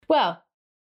Well,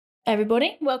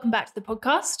 everybody, welcome back to the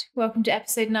podcast. Welcome to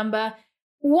episode number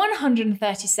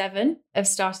 137 of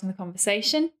Starting the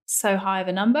Conversation. So high of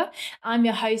a number. I'm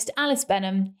your host, Alice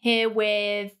Benham, here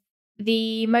with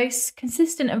the most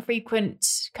consistent and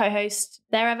frequent co-host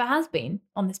there ever has been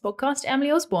on this podcast,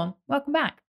 Emily Osborne. Welcome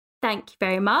back. Thank you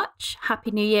very much.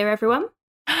 Happy New Year, everyone.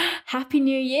 Happy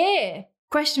New Year.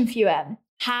 Question for you, Em.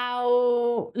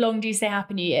 How long do you say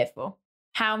Happy New Year for?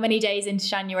 How many days into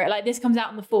January? Like, this comes out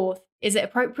on the 4th. Is it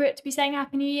appropriate to be saying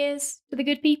Happy New Year's to the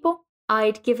good people?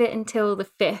 I'd give it until the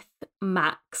 5th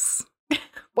max.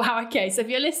 Wow, okay. So if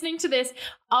you're listening to this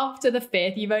after the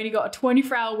 5th, you've only got a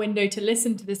 24-hour window to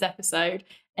listen to this episode,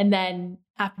 and then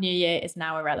Happy New Year is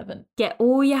now irrelevant. Get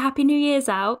all your Happy New Year's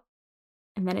out,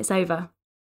 and then it's over.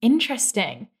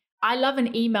 Interesting. I love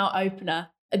an email opener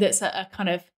that's a kind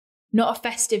of not a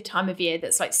festive time of year,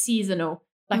 that's like seasonal.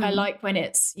 Like I like when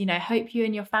it's, hope you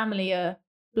and your family are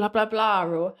blah, blah, blah,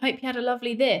 or hope you had a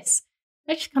lovely this.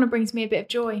 It just kind of brings me a bit of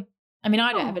joy. I mean,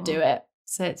 I don't ever do it,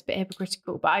 so it's a bit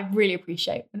hypocritical, but I really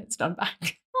appreciate when it's done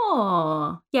back.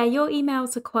 Oh, yeah, your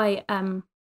emails are quite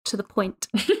to the point.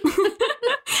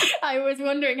 I was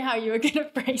wondering how you were going to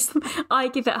phrase them. I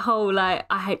give it a whole, I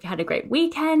hope you had a great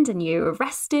weekend and you were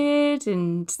rested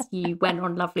and you went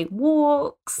on lovely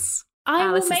walks.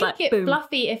 I will make it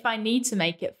fluffy if I need to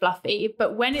make it fluffy,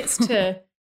 but when it's to,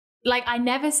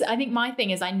 I think my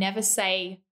thing is I never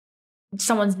say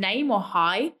someone's name or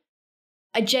hi.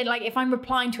 If I'm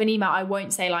replying to an email, I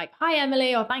won't say hi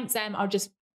Emily or thanks Em. I'll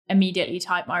just immediately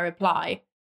type my reply.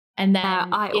 And then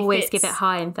I always give it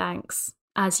hi and thanks,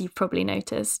 as you've probably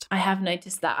noticed. I have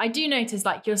noticed that. I do notice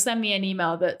you'll send me an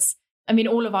email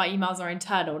all of our emails are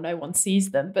internal, no one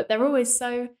sees them, but they're always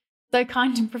so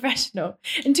kind and professional.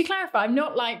 And to clarify, I'm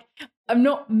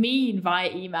not mean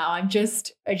via email. I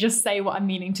just say what I'm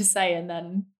meaning to say and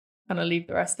then kind of leave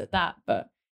the rest at that. But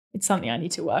it's something I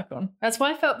need to work on. That's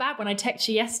why I felt bad when I texted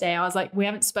you yesterday. I was like, we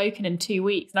haven't spoken in 2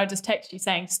 weeks. And I just texted you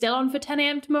saying, still on for 10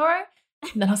 a.m. tomorrow?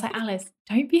 And then I was like, Alice,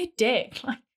 don't be a dick.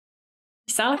 You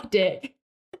sound like a dick.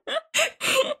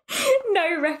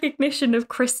 No recognition of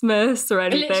Christmas or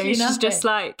anything. Literally She's nothing. just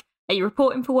like, are you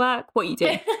reporting for work? What are you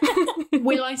doing?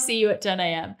 Will I see you at 10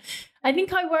 a.m.? I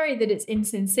think I worry that it's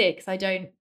insincere because I do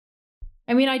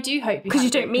hope because you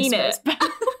don't mean it. But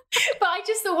I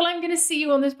just thought, I'm going to see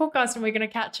you on this podcast and we're going to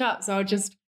catch up. So I'll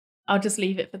just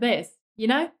leave it for this,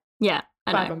 Yeah,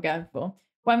 I know. Vibe I'm going for.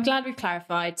 Well, I'm glad we've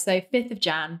clarified. So 5th of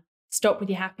Jan, stop with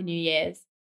your Happy New Year's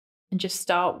and just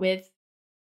start with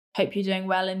hope you're doing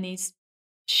well in these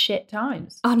shit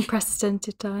times.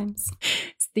 Unprecedented times.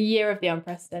 It's the year of the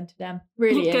unprecedented,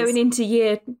 really is. Going into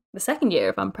the second year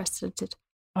of unprecedented.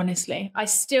 Honestly, I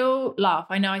still laugh.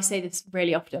 I know I say this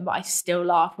really often, but I still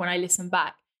laugh when I listen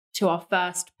back to our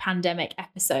first pandemic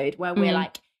episode where we're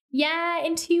like, yeah,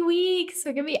 in 2 weeks,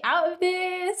 we're going to be out of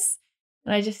this.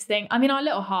 And I just think, our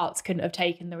little hearts couldn't have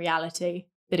taken the reality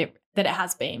that it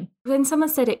has been. When someone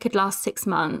said it could last 6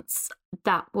 months,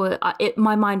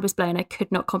 my mind was blown. I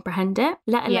could not comprehend it,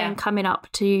 let alone coming up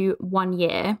to 1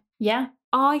 year. Yeah.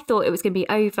 I thought it was going to be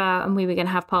over and we were going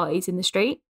to have parties in the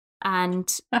street.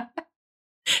 And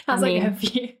how's that going for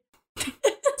you?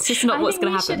 It's just not what's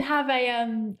going to happen. We should have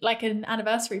an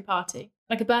anniversary party,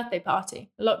 like a birthday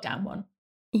party, a lockdown one.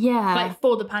 Yeah.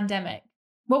 For the pandemic.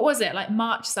 What was it?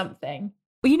 March something?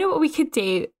 Well, you know what we could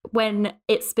do when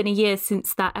it's been a year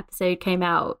since that episode came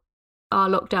out, our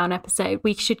lockdown episode?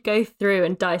 We should go through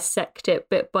and dissect it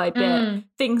bit by bit.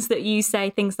 Things that you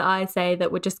say, things that I say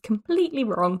that were just completely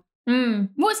wrong.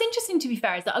 What's interesting, to be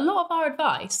fair, is that a lot of our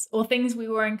advice or things we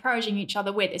were encouraging each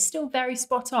other with is still very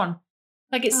spot on.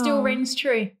 It still rings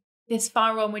true. This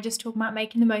far on, we're just talking about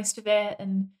making the most of it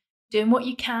and doing what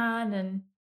you can and,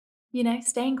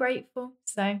 staying grateful.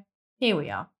 So here we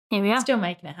are. Still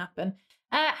making it happen.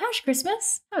 How's your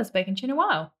Christmas? I haven't spoken to you in a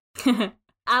while.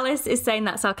 Alice is saying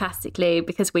that sarcastically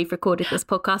because we've recorded this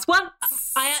podcast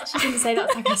once. I actually didn't say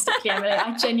that sarcastically, Emily.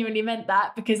 I genuinely meant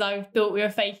that because I thought we were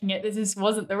faking it. This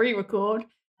wasn't the re-record.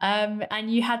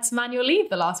 And you had some annual leave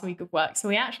the last week of work, so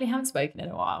we actually haven't spoken in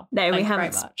a while. No, we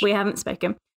haven't. We haven't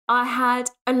spoken. I had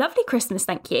a lovely Christmas,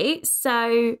 thank you.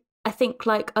 So I think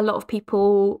like a lot of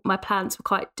people, my plans were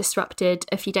quite disrupted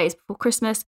a few days before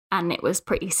Christmas. And it was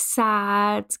pretty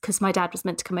sad because my dad was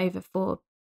meant to come over for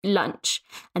lunch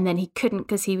and then he couldn't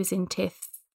because he was in tier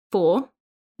 4.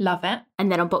 Love it. And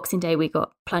then on Boxing Day, we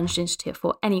got plunged into tier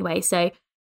 4 anyway. So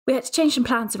we had to change some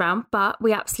plans around, but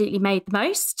we absolutely made the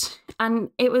most. And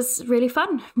it was really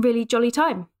fun, really jolly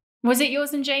time. Was it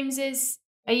yours and James's?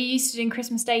 Are you used to doing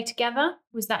Christmas Day together?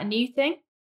 Was that a new thing?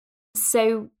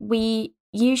 So we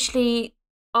usually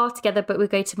are together, but we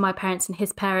go to my parents and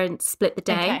his parents, split the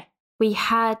day. Okay. we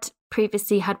had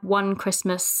previously had one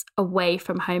Christmas away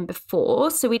from home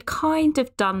before. So we'd kind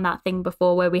of done that thing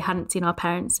before where we hadn't seen our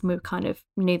parents and we kind of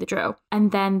knew the drill.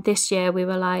 And then this year we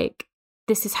were like,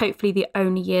 this is hopefully the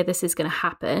only year this is going to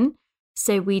happen.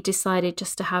 So we decided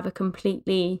just to have a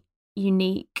completely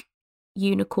unique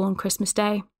unicorn Christmas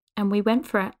day. And we went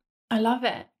for it. I love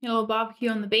it. Your little barbecue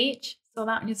on the beach. Saw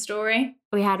that in your story.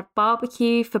 We had a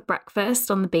barbecue for breakfast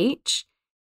on the beach.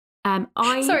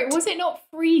 Sorry, was it not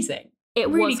freezing? It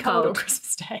really was cold on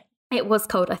Christmas Day. It was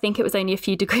cold. I think it was only a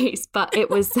few degrees, but it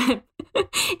was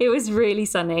it was really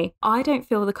sunny. I don't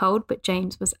feel the cold, but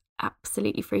James was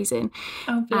absolutely freezing.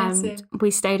 Oh, bless and him.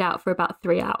 we stayed out for about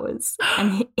 3 hours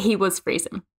and he was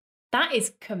freezing. That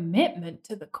is commitment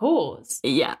to the cause.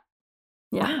 Yeah.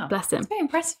 Wow. Bless him. It's very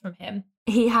impressive from him.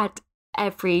 He had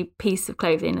every piece of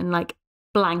clothing and like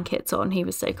blankets on. He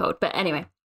was so cold. But anyway,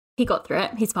 he got through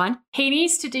it. He's fine. He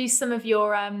needs to do some of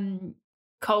your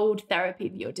cold therapy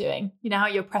that you're doing. You know how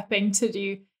you're prepping to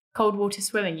do cold water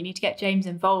swimming. You need to get James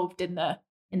involved in the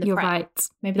You're prep. right.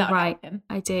 Maybe that'll right. help him.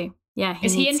 I do. Yeah.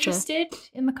 Is he interested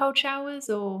in the cold showers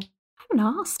or? I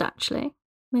haven't asked actually.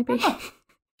 Maybe. Oh.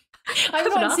 I'm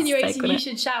not insinuating you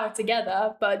should shower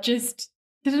together, but just,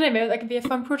 I don't know, maybe that could be a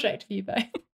fun project for you both.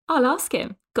 I'll ask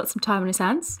him. Got some time on his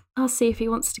hands. I'll see if he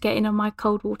wants to get in on my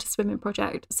cold water swimming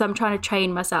project. So I'm trying to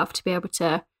train myself to be able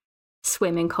to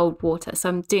swim in cold water. So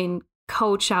I'm doing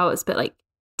cold showers, but like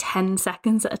 10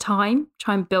 seconds at a time,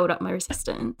 try and build up my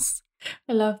resistance.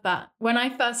 I love that. When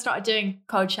I first started doing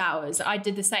cold showers, I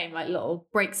did the same, like little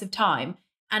breaks of time.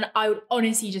 And I would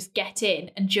honestly just get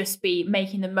in and just be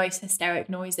making the most hysteric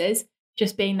noises,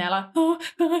 just being there like, oh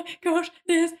my gosh,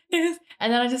 this.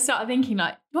 And then I just started thinking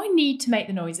like, do I need to make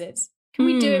the noises? Can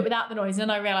we do it without the noise?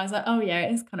 And I realised like, oh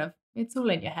yeah, it's all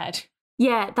in your head.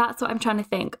 Yeah, that's what I'm trying to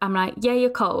think. I'm like, yeah, you're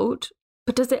cold,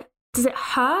 but does it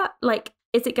hurt? Like,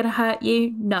 is it going to hurt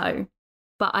you? No.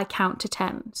 But I count to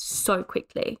 10 so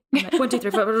quickly. I'm like, 1, 2,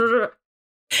 3, 4.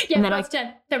 Yeah, and then that's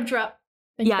 10. Temperature up.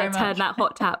 Thank you I very turn much. that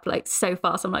hot tap like so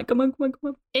fast. I'm like, come on.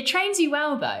 It trains you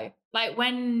well though. Like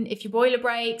if your boiler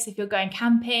breaks, if you're going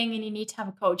camping and you need to have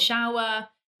a cold shower,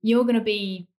 you're going to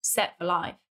be set for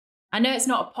life. I know it's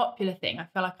not a popular thing. I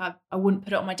feel like I wouldn't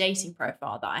put it on my dating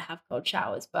profile that I have cold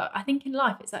showers, but I think in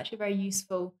life it's actually a very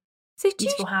useful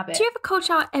habit. Do you have a cold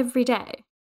shower every day?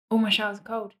 All my showers are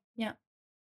cold. Yeah.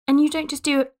 And you don't just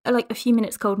do like a few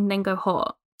minutes cold and then go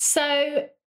hot? So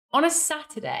on a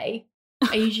Saturday,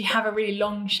 I usually have a really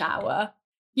long shower.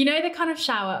 You know the kind of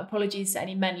shower, apologies to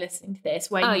any men listening to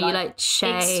this, where you like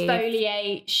shave.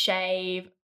 Exfoliate, shave,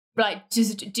 like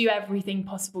just do everything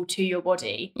possible to your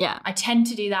body. Yeah. I tend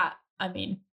to do that. I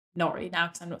mean, not really now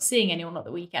because I'm not seeing anyone at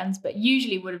the weekends, but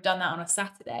usually would have done that on a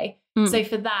Saturday. So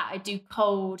for that, I do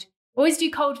cold. Always do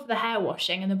cold for the hair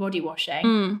washing and the body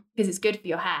washing because it's good for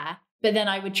your hair. But then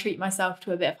I would treat myself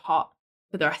to a bit of hot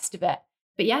for the rest of it.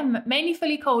 But yeah, mainly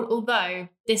fully cold, although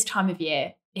this time of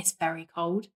year, it's very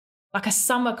cold. Like a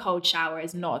summer cold shower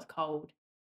is not as cold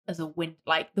as a winter.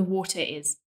 Like the water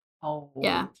is cold.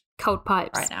 Yeah, cold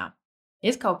pipes. Right now. It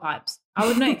is cold pipes. I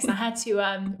would know because I had to,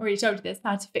 already told you this,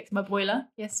 I had to fix my boiler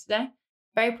yesterday.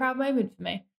 Very proud moment for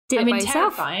me. Did it by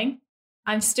yourself? Terrifying.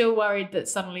 I'm still worried that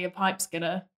suddenly a pipe's going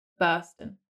to burst.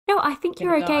 No, I think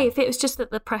you're okay if it was just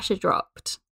that the pressure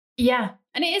dropped. Yeah.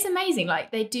 And it is amazing.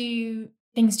 Like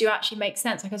things do actually make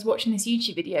sense. Like I was watching this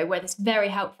YouTube video where this very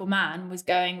helpful man was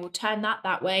going, well, turn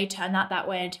that way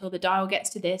until the dial gets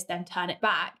to this, then turn it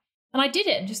back. And I did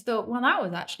it and just thought, well, that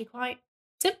was actually quite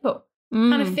simple.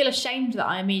 Kind of feel ashamed that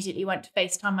I immediately went to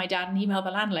FaceTime my dad and email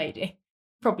the landlady.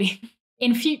 Probably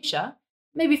in future,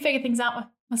 maybe figure things out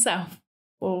myself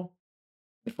or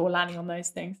before landing on those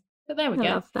things. But there we go.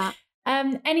 I love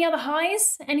that. Any other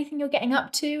highs? Anything you're getting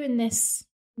up to in this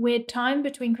weird time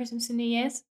between Christmas and New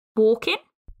Year's? Walking.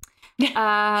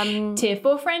 Tier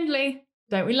 4 friendly.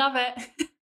 Don't we love it?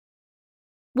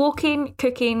 Walking,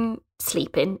 cooking,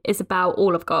 sleeping is about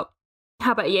all I've got.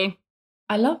 How about you?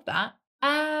 I love that.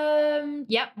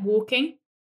 Yep, walking.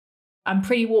 I'm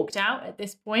pretty walked out at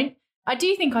this point. I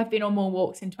do think I've been on more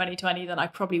walks in 2020 than I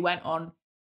probably went on,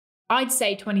 I'd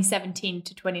say 2017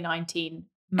 to 2019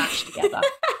 mashed together.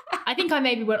 I think I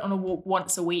maybe went on a walk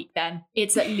once a week then.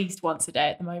 It's at least once a day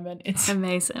at the moment. It's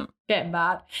amazing. Getting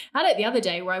bad. I had it the other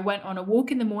day where I went on a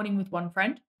walk in the morning with one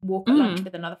friend, walk at lunch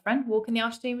with another friend, walk in the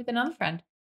afternoon with another friend.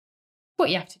 What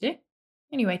you have to do.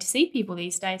 Anyway, to see people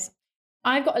these days.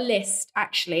 I've got a list,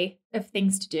 actually, of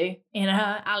things to do in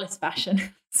a Alice fashion.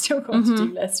 Still got a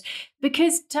to-do list.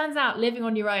 Because it turns out living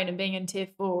on your own and being in tier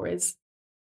 4 is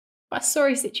quite a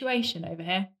sorry situation over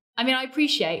here. I mean, I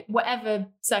appreciate whatever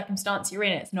circumstance you're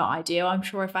in, it's not ideal. I'm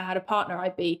sure if I had a partner,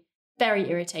 I'd be very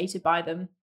irritated by them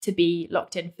to be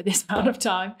locked in for this amount of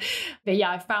time. But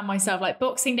yeah, I found myself like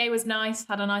Boxing Day was nice,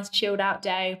 had a nice chilled out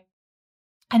day.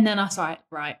 And then I was like,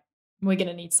 right, we're going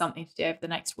to need something to do over the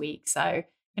next week. So I'm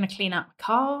going to clean out my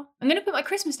car. I'm going to put my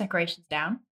Christmas decorations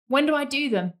down. When do I do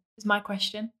them is my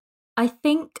question. I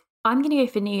think I'm going to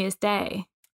go for New Year's Day.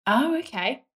 Oh,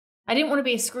 okay. I didn't want to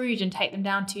be a Scrooge and take them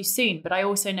down too soon, but I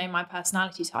also know my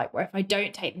personality type where if I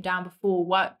don't take them down before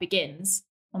work begins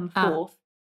on the 4th,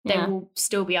 they will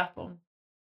still be up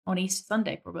on Easter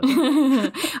Sunday probably.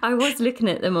 I was looking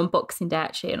at them on Boxing Day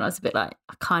actually, and I was a bit like,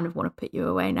 I kind of want to put you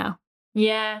away now.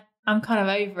 Yeah, I'm kind of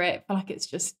over it. I feel like it's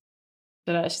just,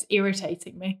 I don't know, it's just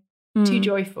irritating me. Too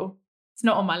joyful. It's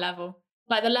not on my level.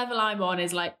 Like the level I'm on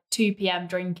is like 2 p.m.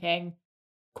 drinking,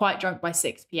 quite drunk by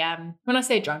 6 p.m. When I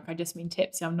say drunk, I just mean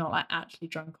tipsy. I'm not like actually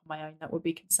drunk on my own. That would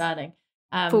be concerning.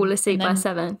 Fall asleep by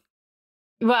 7.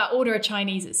 Well, order a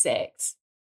Chinese at 6.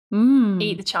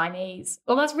 Eat the Chinese.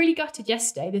 Well, that's really gutted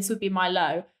yesterday. This would be my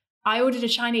low. I ordered a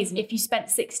Chinese, and if you spent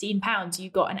 £16, you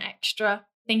got an extra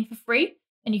thing for free,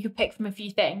 and you could pick from a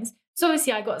few things. So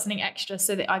obviously I got something extra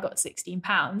so that I got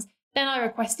 £16. Then I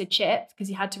requested chips because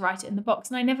you had to write it in the box,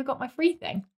 and I never got my free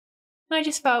thing. And I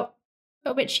just felt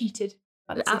a bit cheated.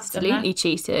 Absolutely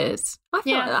cheated. I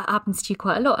feel like that happens to you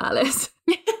quite a lot, Alice.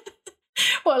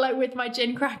 Well, like with my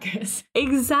gin crackers.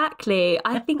 Exactly.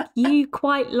 I think you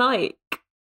quite like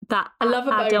that. I love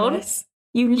a bonus.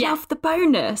 You love the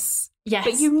bonus. Yes.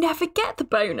 But you never get the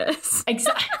bonus.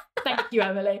 Exactly. Thank you,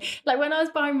 Emily. Like when I was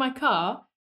buying my car,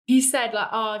 he said like,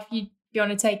 oh, if you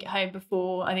want to take it home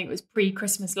before, I think it was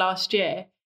pre-Christmas last year,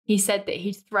 he said that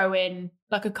he'd throw in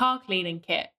like a car cleaning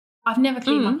kit. I've never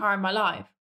cleaned my car in my life.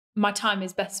 My time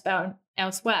is best spent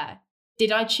elsewhere.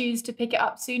 Did I choose to pick it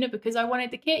up sooner because I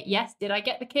wanted the kit? Yes. Did I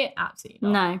get the kit? Absolutely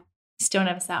not. No. Still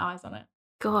never set eyes on it.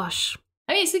 Gosh.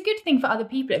 I mean, it's a good thing for other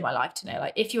people in my life to know.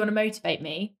 Like, if you want to motivate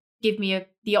me, give me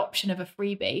the option of a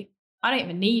freebie. I don't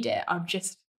even need it. I'll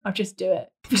just do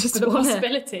it for the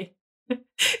possibility,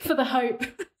 for the hope.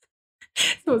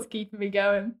 That's what's keeping me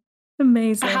going.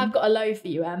 Amazing. I have got a low for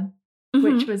you, Em,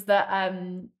 which was that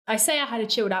I say I had a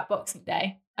chilled out Boxing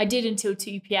Day. I did until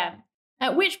 2 p.m.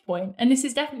 At which point, and this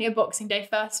is definitely a Boxing Day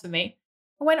first for me,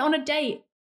 I went on a date,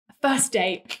 a first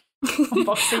date on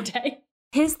Boxing Day.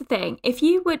 Here's the thing. If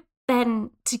you were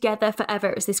then together forever,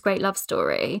 it was this great love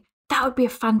story, that would be a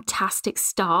fantastic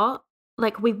start.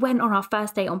 Like, we went on our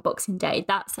first date on Boxing Day.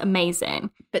 That's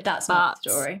amazing. But that's not the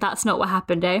story. That's not what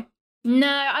happened, eh? No,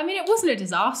 I mean, it wasn't a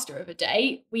disaster of a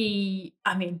date.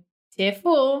 Tier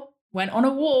 4, went on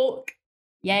a walk.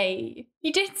 Yay.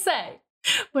 He did say,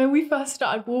 when we first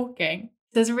started walking,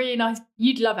 there's a really nice,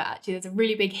 you'd love it actually, there's a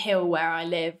really big hill where I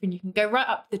live, and you can go right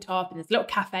up to the top, and there's a little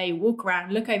cafe, walk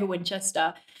around, look over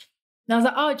Winchester. And I was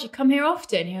like, oh, do you come here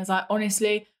often? He was like,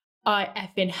 honestly, I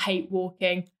effing hate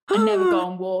walking. I never go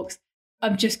on walks.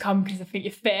 I've just come because I think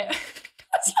you're fit.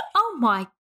 Oh my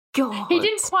God. He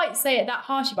didn't quite say it that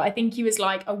harshly, but I think he was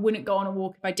like, I wouldn't go on a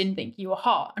walk if I didn't think you were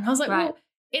hot. And I was like, right. Well,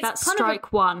 it's that's kind strike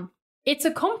of one. It's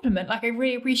a compliment. Like, I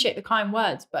really appreciate the kind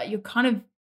words, but you're kind of,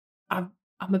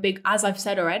 I'm a big, as I've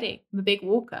said already, I'm a big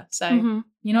walker. So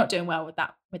you're not doing well with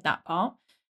that part.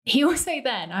 He also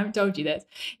then, I haven't told you this,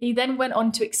 he then went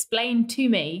on to explain to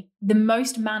me the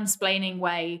most mansplaining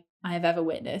way I have ever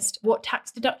witnessed what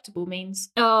tax deductible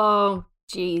means. Oh,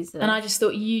 Jesus. And I just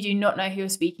thought, you do not know who you're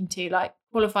speaking to. Like,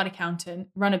 qualified accountant,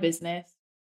 run a business.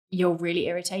 You're really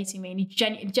irritating me. And he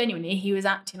genuinely, he was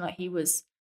acting like he was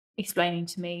explaining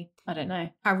to me, I don't know,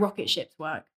 how rocket ships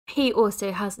work. He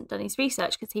also hasn't done his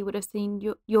research because he would have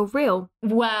seen your reel.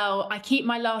 Well, I keep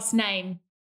my last name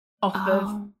off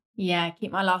of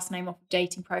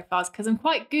dating profiles because I'm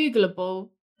quite Googleable,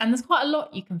 and there's quite a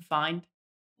lot you can find.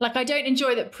 Like, I don't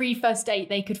enjoy that pre-first date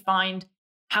they could find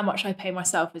how much I pay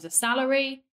myself as a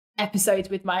salary, episodes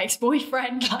with my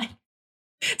ex-boyfriend. Like,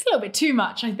 it's a little bit too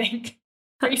much, I think.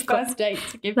 Pre-first date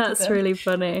to give to them. That's really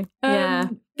funny. Yeah.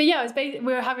 But yeah, it was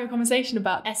we were having a conversation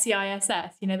about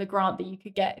SEISS, the grant that you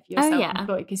could get if you're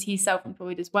self-employed, because he's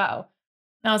self-employed as well.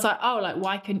 And I was like, oh, like,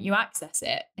 why couldn't you access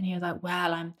it? And he was like,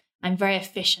 well, I'm very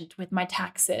efficient with my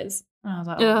taxes. And I was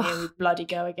like, oh, here we bloody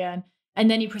go again.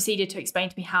 And then he proceeded to explain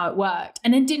to me how it worked,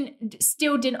 and then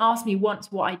didn't ask me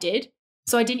once what I did.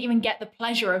 So I didn't even get the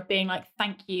pleasure of being like,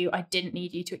 thank you. I didn't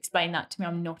need you to explain that to me.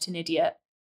 I'm not an idiot.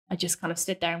 I just kind of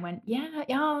stood there and went,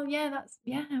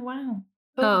 wow.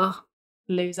 Oh.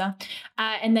 Loser.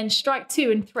 And then strike 2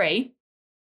 and 3,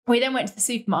 we then went to the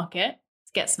supermarket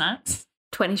to get snacks.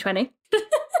 2020.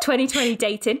 2020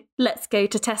 dating. Let's go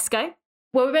to Tesco.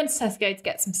 Well, we went to Tesco to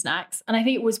get some snacks. And I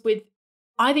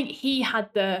think he had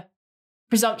the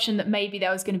presumption that maybe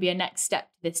there was going to be a next step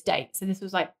to this date. So this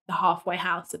was like the halfway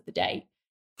house of the date.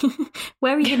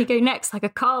 Where are you going to go next? Like a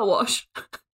car wash?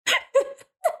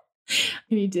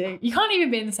 You do. You can't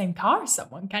even be in the same car as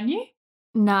someone, can you?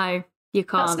 No, you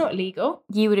can't. That's not legal.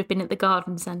 You would have been at the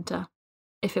garden centre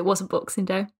if it wasn't Boxing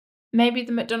Day. Maybe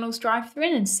the McDonald's drive-thru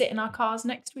in and sit in our cars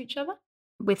next to each other.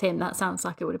 With him, that sounds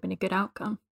like it would have been a good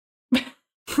outcome.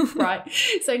 Right.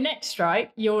 So next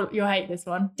strike, you'll hate this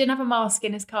one. Didn't have a mask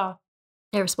in his car.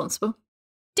 Irresponsible.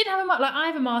 Didn't have a mask. Like, I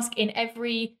have a mask in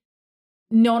every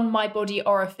my body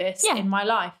orifice in my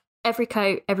life. Every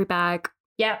coat, every bag.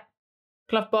 Yeah.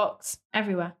 Glove box,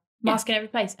 everywhere. Mask in every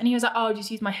place. And he was like, oh, I'll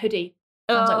just use my hoodie.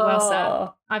 I was like, well,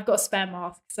 sir, I've got a spare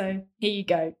mask, so here you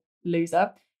go,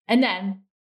 loser. And then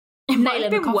it might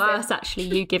have been worse, actually,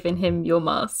 you giving him your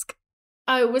mask.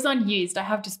 Oh, it was unused. I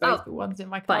have disposable ones in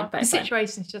my car. The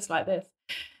situation's just like this.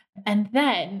 And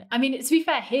then, I mean, to be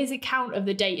fair, his account of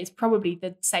the date is probably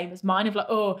the same as mine, of like,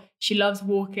 oh, she loves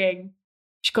walking.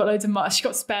 She's got loads of masks. She's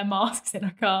got spare masks in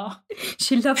her car.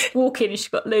 She loves walking and she's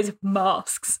got loads of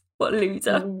masks. What a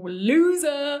loser. Oh,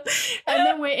 loser. And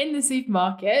then we're in the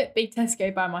supermarket, big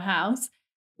Tesco by my house.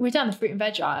 We're down the fruit and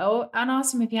veg aisle and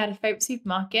asked him if he had a favourite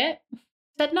supermarket. He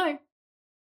said no.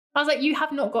 I was like, you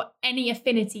have not got any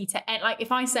affinity to any. Like,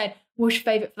 if I said, what's your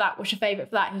favourite for that? What's your favourite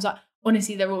for that? He was like,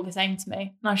 honestly, they're all the same to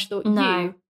me. And I just thought,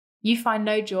 no. You find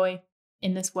no joy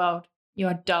in this world. You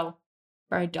are dull.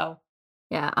 Very dull.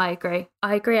 Yeah, I agree.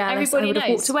 Alice. Everybody I would have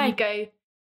knows. walked away. You go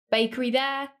bakery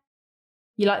there.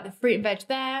 You like the fruit and veg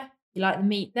there. You like the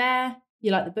meat there.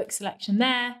 You like the book selection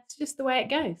there. It's just the way it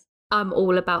goes. I'm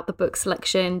all about the book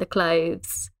selection, the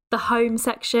clothes, the home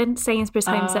section, Sainsbury's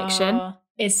home section.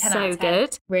 It's 10 so out of 10.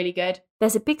 good. Really good.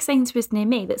 There's a big Sainsbury's near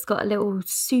me that's got a little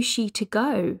sushi to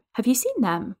go. Have you seen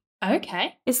them?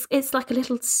 Okay. It's like a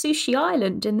little sushi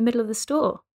island in the middle of the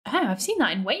store. Oh, I've seen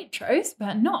that in Waitrose,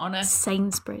 but not on a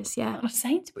Sainsbury's, yeah. Not on a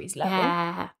Sainsbury's level.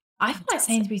 Yeah. I feel like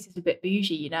Sainsbury's is a bit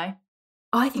bougie, you know.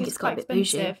 I think it's got a bit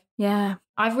bougie. Yeah.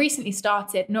 I've recently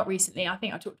started, not recently, I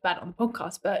think I talked about it on the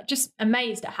podcast, but just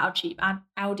amazed at how cheap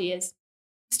Aldi is.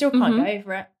 Still can't get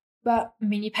over it. But, I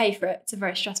mean, you pay for it. It's a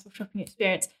very stressful shopping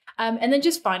experience. And then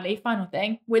just final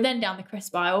thing, we're then down the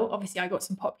crisp aisle. Obviously, I got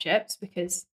some pop chips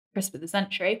because crisp of the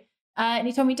century. And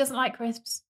he told me he doesn't like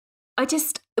crisps.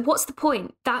 What's the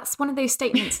point? That's one of those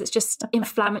statements that's just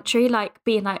inflammatory, like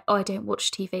being like, oh, I don't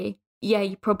watch TV. Yeah,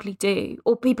 you probably do.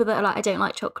 Or people that are like, I don't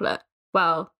like chocolate.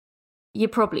 Well, you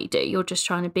probably do. You're just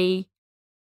trying to be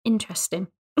interesting.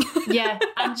 Yeah.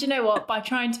 And do you know what? By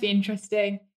trying to be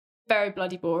interesting, very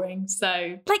bloody boring.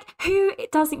 So, like, who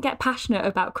doesn't get passionate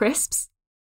about crisps?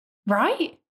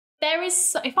 Right?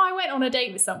 If I went on a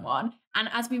date with someone and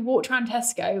as we walked around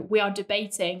Tesco, we are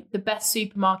debating the best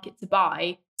supermarket to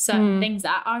buy certain things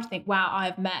at, I would think, wow, I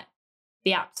have met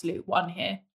the absolute one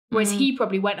here. Whereas he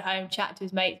probably went home, chatted to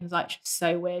his mates and was like, she's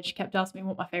so weird. She kept asking me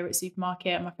what my favourite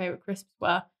supermarket and my favourite crisps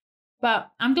were. But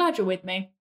I'm glad you're with me.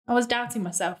 I was doubting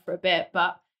myself for a bit,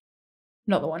 but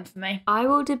not the one for me. I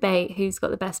will debate who's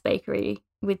got the best bakery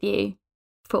with you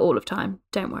for all of time.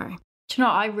 Don't worry. Do you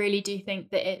know what? I really do think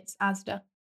that it's Asda.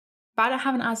 But I don't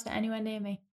have an Asda anywhere near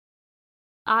me.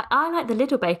 I like the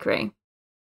Lidl bakery.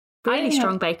 Really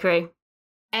strong bakery.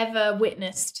 Ever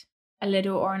witnessed a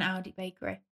Lidl or an Aldi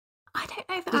bakery? I don't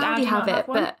know if Aldi have it,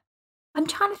 but I'm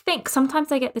trying to think.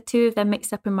 Sometimes I get the two of them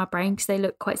mixed up in my brain because they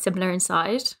look quite similar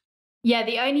inside. Yeah,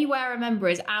 the only way I remember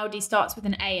is Aldi starts with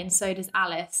an A and so does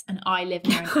Alice, and I live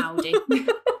near an Aldi.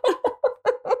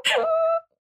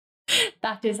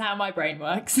 That is how my brain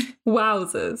works.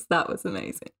 Wowzers, that was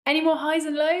amazing. Any more highs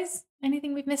and lows?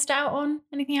 Anything we've missed out on?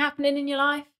 Anything happening in your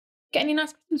life? Get any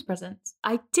nice Christmas presents?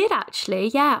 I did actually,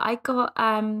 yeah. I got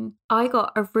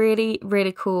a really,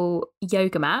 really cool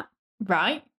yoga mat.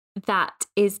 Right. That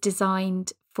is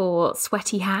designed for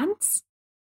sweaty hands.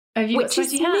 Have you got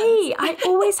sweaty hands? Me. I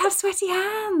always have sweaty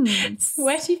hands.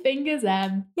 Sweaty fingers,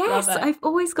 Yes, I've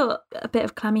always got a bit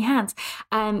of clammy hands.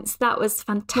 So that was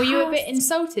fantastic. Were you a bit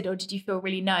insulted or did you feel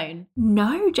really known?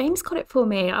 No, James got it for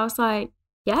me. I was like,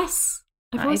 yes,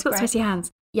 I've always got sweaty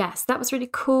hands. Yes, that was really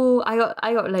cool. I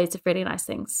got loads of really nice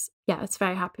things. Yeah, I was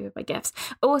very happy with my gifts.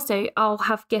 Also, I'll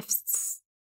have gifts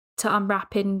to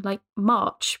unwrap in like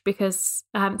March because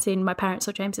I haven't seen my parents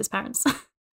or James's parents.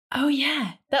 Oh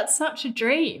yeah, that's such a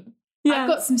dream. Yeah. I've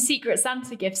got some Secret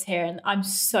Santa gifts here and I'm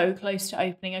so close to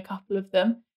opening a couple of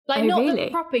them. Like not the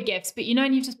proper gifts, but you know,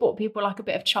 and you've just bought people like a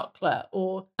bit of chocolate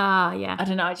or yeah. I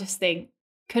don't know, I just think,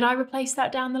 could I replace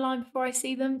that down the line before I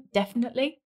see them?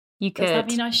 Definitely. You could. Does that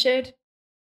mean I should?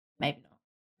 Maybe not.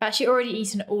 I've actually already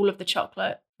eaten all of the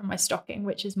chocolate from my stocking,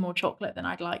 which is more chocolate than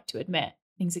I'd like to admit.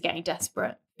 Things are getting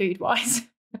desperate food-wise.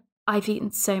 I've eaten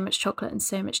so much chocolate and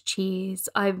so much cheese.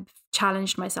 I've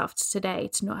challenged myself today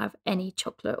to not have any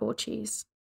chocolate or cheese.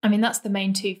 I mean, that's the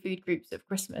main 2 food groups of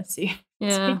Christmas. So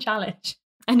it's a big challenge.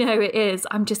 I know it is.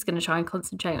 I'm just going to try and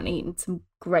concentrate on eating some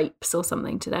grapes or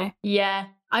something today. Yeah.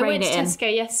 I went to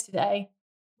Tesco yesterday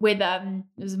with, it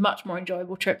was a much more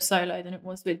enjoyable trip solo than it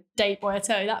was with Date Boy, I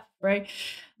tell you that for free.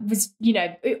 I was,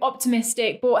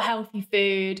 optimistic, bought healthy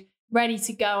food, ready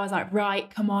to go. I was like, right,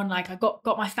 come on. Like I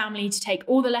got my family to take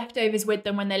all the leftovers with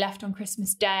them when they left on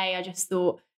Christmas Day. I just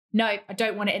thought, no, I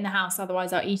don't want it in the house.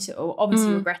 Otherwise I'll eat it all.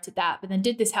 Obviously regretted that, but then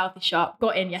did this healthy shop,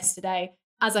 got in yesterday.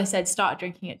 As I said, started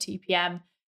drinking at 2 p.m.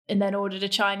 and then ordered a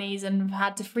Chinese and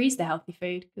had to freeze the healthy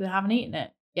food because I haven't eaten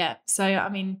it yet. So, I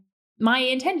mean, my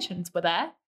intentions were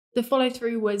there. The follow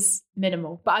through was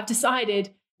minimal, but I've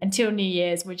decided until New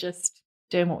Year's, we're just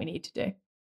doing what we need to do.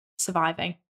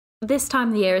 Surviving. This time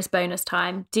of the year is bonus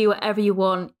time. Do whatever you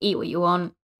want, eat what you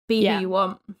want, be who you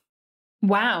want.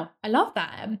 Wow. I love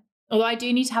that. Although I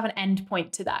do need to have an end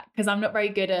point to that because I'm not very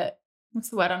good at, what's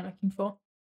the word I'm looking for?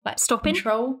 Like stopping?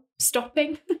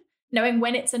 Stopping, knowing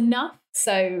when it's enough.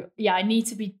 So yeah, I need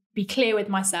to be clear with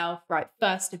myself, right?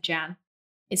 1st of Jan.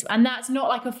 And that's not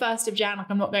like a 1st of Jan, like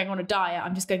I'm not going on a diet.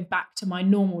 I'm just going back to my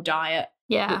normal diet,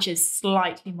 which is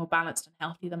slightly more balanced and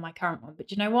healthy than my current one.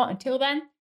 But you know what? Until then,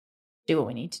 do what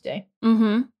we need to do.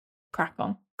 Mm-hmm. Crack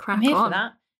on. I'm here for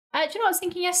that. Do you know what I was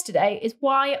thinking yesterday is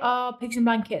why are pigs and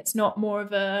blankets not more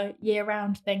of a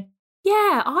year-round thing?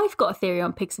 Yeah, I've got a theory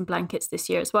on pigs and blankets this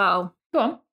year as well. Go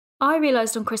on. I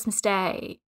realised on Christmas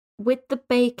Day, with the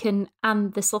bacon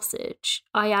and the sausage,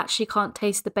 I actually can't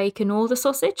taste the bacon or the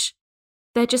sausage.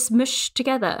 They're just mushed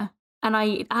together. And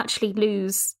I actually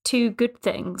lose 2 good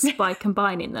things by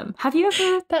combining them. Have you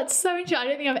ever? That's so interesting. I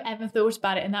don't think I've ever thought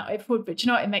about it in that way before, but you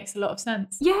know what? It makes a lot of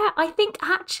sense. Yeah, I think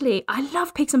actually, I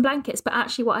love pigs and blankets, but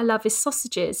actually what I love is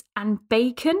sausages and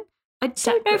bacon. I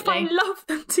don't know if I love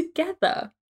them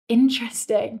together.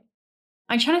 Interesting.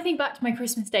 I'm trying to think back to my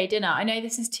Christmas Day dinner. I know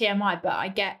this is TMI,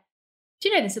 but do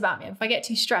you know this about me? If I get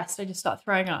too stressed, I just start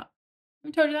throwing up.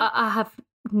 Have I told you that? I have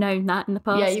known that in the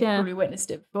past. Yeah, you've probably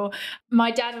witnessed it before.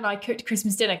 My dad and I cooked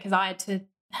Christmas dinner because I had to,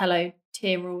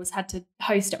 tier rules, had to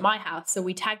host at my house. So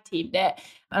we tag teamed it.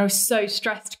 And I was so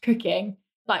stressed cooking.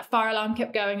 Like fire alarm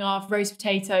kept going off, roast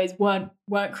potatoes weren't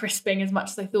crisping as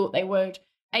much as I thought they would.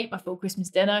 Ate my full Christmas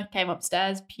dinner, came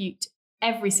upstairs, puked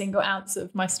every single ounce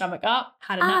of my stomach up,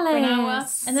 had a nap for an hour,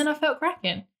 and then I felt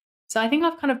cracking. So I think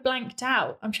I've kind of blanked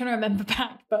out. I'm trying to remember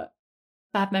back, but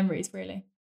bad memories, really.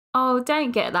 Oh,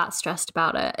 don't get that stressed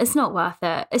about it. It's not worth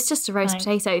it. It's just a roast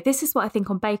potato. This is what I think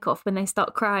on Bake Off when they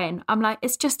start crying. I'm like,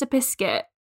 it's just a biscuit.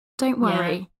 Don't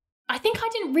worry. Yeah. I think I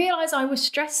didn't realise I was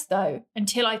stressed, though,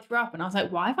 until I threw up. And I was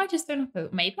like, why have I just thrown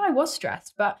up? Maybe I was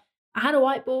stressed, but I had a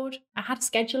whiteboard. I had a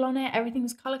schedule on it. Everything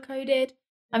was colour-coded.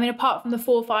 I mean, apart from the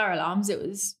 4 fire alarms, it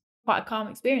was quite a calm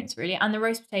experience, really. And the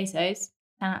roast potatoes,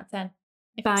 10 out of 10.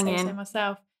 If I say so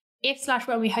myself.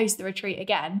 When we host the retreat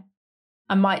again,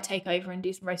 I might take over and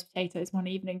do some roast potatoes one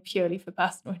evening purely for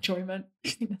personal enjoyment. I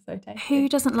think they're so tasty. Who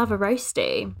doesn't love a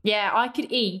roasty? Yeah, I could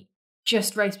eat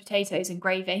just roast potatoes and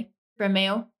gravy for a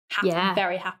meal.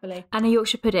 Very happily. And a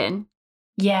Yorkshire pudding.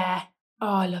 Yeah.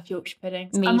 Oh, I love Yorkshire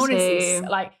puddings. Me I'm too. honestly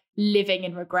living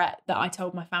in regret that I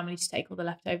told my family to take all the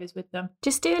leftovers with them.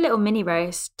 Just do a little mini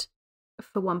roast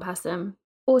for one person.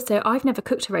 Also, I've never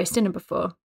cooked a roast dinner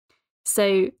before.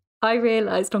 So I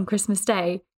realised on Christmas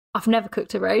Day, I've never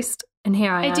cooked a roast. And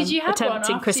here I am. Did you have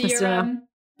attempting one Christmas dinner.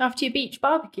 After your beach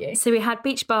barbecue? So we had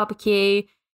beach barbecue,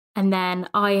 and then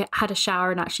I had a shower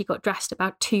and actually got dressed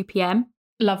about 2 p.m.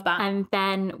 Love that. And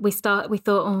then we thought,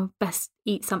 best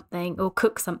eat something or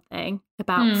cook something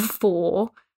about 4.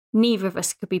 Neither of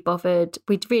us could be bothered.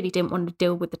 We really didn't want to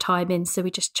deal with the timing, so we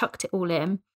just chucked it all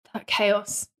in. That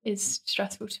chaos is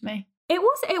stressful to me. It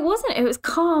wasn't. It was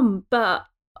calm, but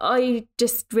I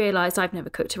just realised I've never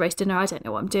cooked a roast dinner. I don't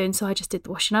know what I'm doing, so I just did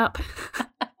the washing up.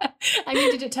 I mean,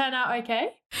 did it turn out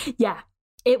okay? Yeah,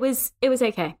 it was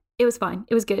okay. It was fine.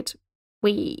 It was good.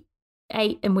 We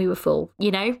ate and we were full,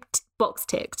 box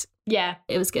ticked. Yeah.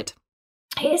 It was good.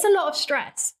 It is a lot of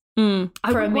stress. I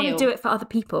wouldn't want to do it for other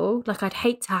people. Like, I'd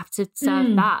hate to have to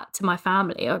serve that to my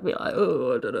family. I'd be like,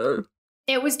 oh, I don't know.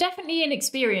 It was definitely an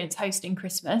experience hosting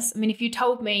Christmas. I mean, if you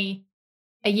told me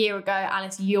a year ago,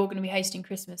 Alice, you're going to be hosting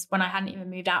Christmas when I hadn't even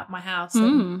moved out of my house.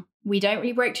 And we don't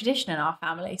really break tradition in our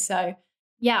family. So,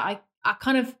 yeah, I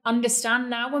kind of understand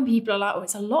now when people are like, oh,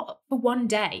 it's a lot for one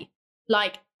day.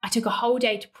 Like, I took a whole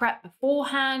day to prep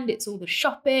beforehand. It's all the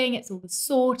shopping, it's all the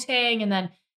sorting, and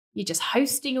then you're just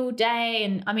hosting all day.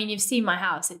 And I mean, you've seen my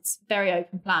house. It's very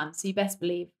open plan. So you best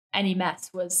believe any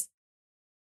mess was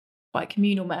quite a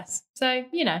communal mess. So,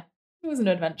 it was an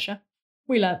adventure.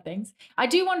 We learned things. I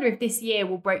do wonder if this year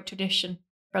will break tradition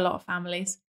for a lot of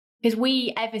families. Because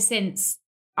ever since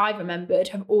I've remembered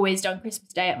have always done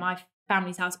Christmas Day at my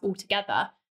family's house all together.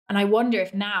 And I wonder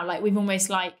if now, like, we've almost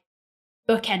like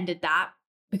bookended that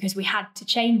because we had to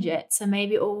change it. So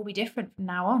maybe it will all be different from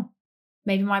now on.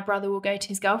 Maybe my brother will go to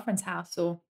his girlfriend's house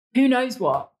or who knows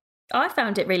what. I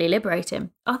found it really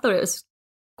liberating. I thought it was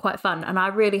quite fun. And I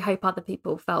really hope other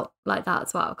people felt like that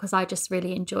as well, because I just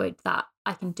really enjoyed that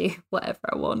I can do whatever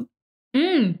I want.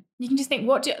 You can just think,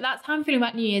 that's how I'm feeling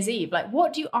about New Year's Eve. Like,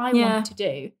 what do I want to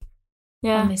do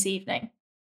on this evening?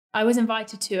 I was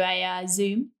invited to a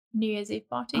Zoom New Year's Eve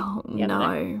party. Oh,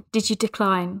 no. Did you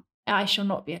decline? I shall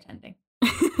not be attending.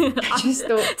 I just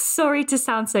thought... Sorry to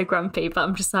sound so grumpy, but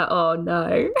I'm just like, oh,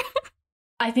 no.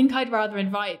 I think I'd rather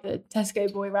invite the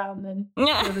Tesco boy round than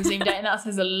for the Zoom date. And that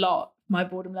says a lot, my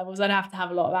boredom levels. I'd have to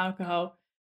have a lot of alcohol.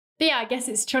 But yeah, I guess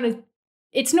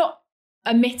it's not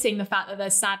omitting the fact that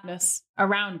there's sadness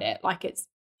around it. Like, it's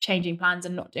changing plans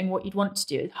and not doing what you'd want to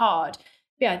do is hard.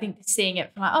 But yeah, I think seeing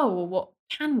it from like, oh, well, what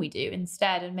can we do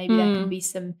instead? And maybe there can be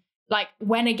some, like,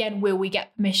 when again will we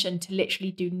get permission to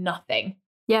literally do nothing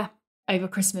over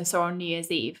Christmas or on New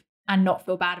Year's Eve and not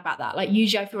feel bad about that? Like,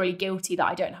 usually I feel really guilty that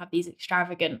I don't have these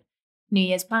extravagant New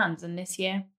Year's plans, and this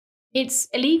year it's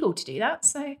illegal to do that,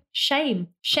 so shame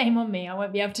on me. I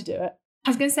won't be able to do it. I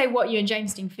was going to say what you and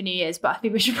James doing for New Year's, but I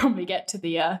think we should probably get to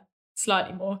the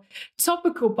slightly more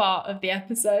topical part of the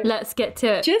episode. Let's get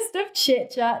to it. Just of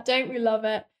chit chat, don't we love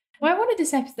it? Well, I wanted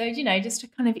this episode, just to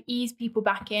kind of ease people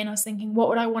back in. I was thinking, what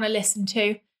would I want to listen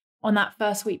to on that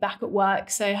first week back at work?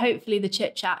 So hopefully the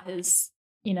chit chat has,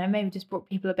 maybe just brought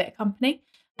people a bit of company.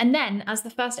 And then, as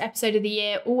the first episode of the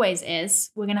year always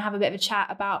is, we're going to have a bit of a chat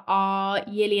about our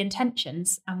yearly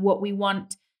intentions and what we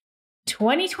want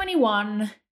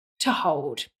 2021 to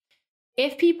hold.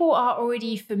 If people are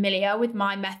already familiar with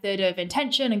my method of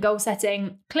intention and goal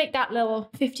setting, click that little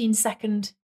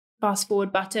 15-second fast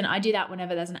forward button. I do that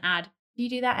whenever there's an ad. Do you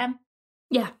do that, Em?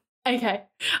 Yeah. Okay.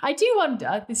 I do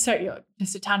wonder, this is totally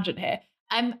just a tangent here,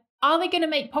 are they going to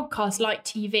make podcasts like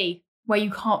TV where you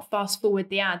can't fast forward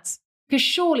the ads? Because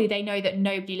surely they know that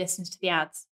nobody listens to the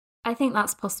ads. I think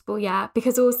that's possible, yeah.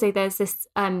 Because also there's this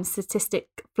statistic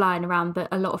flying around that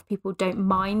a lot of people don't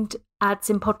mind ads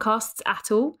in podcasts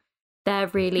at all. They're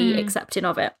really accepting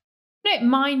of it. I don't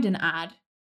mind an ad.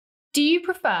 Do you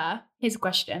prefer, here's a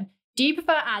question, do you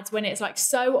prefer ads when it's like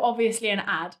so obviously an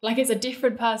ad, like it's a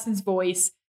different person's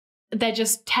voice, they're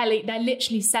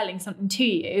literally selling something to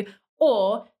you,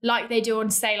 or like they do on,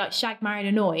 say, like Shag, Married,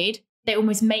 Annoyed, they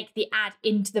almost make the ad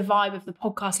into the vibe of the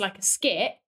podcast like a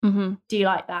skit? Do you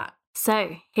like that?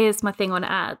 So here's my thing on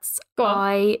ads. Go on.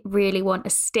 I really want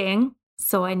a sting,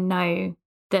 so I know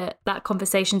that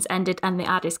conversation's ended and the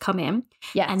ad is coming.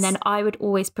 Yes. And then I would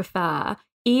always prefer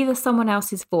either someone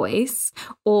else's voice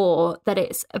or that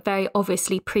it's very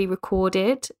obviously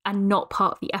pre-recorded and not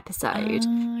part of the episode,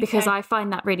 because I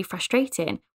find that really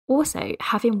frustrating. Also,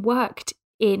 having worked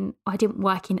I didn't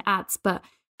work in ads, but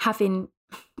having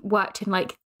worked in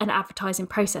like an advertising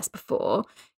process before,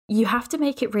 you have to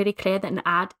make it really clear that an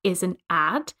ad is an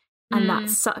ad. And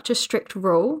that's such a strict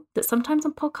rule that sometimes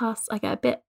on podcasts I get a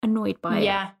bit annoyed by it.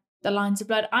 Yeah, the lines are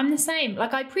blurred. I'm the same.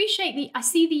 Like, I appreciate I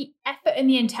see the effort and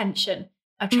the intention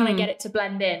of trying to get it to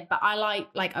blend in, but I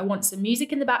like I want some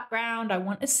music in the background. I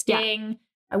want a sting. Yeah.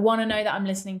 I want to know that I'm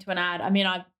listening to an ad. I mean,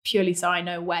 purely so I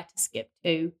know where to skip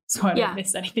to, so I don't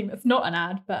miss anything that's not an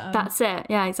ad. But that's it.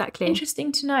 Yeah, exactly.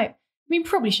 Interesting to know. I mean,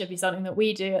 probably should be something that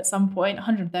we do at some point.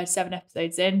 137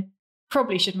 episodes in,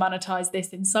 probably should monetize this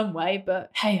in some way.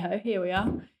 But hey ho, here we are.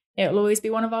 It'll always be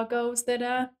one of our goals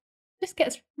that just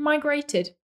gets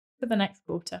migrated to the next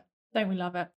quarter. Don't we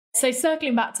love it? So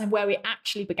circling back to where we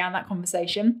actually began that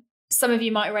conversation, some of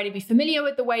you might already be familiar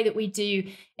with the way that we do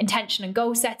intention and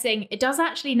goal setting. It does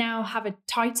actually now have a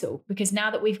title, because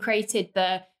now that we've created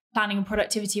the planning and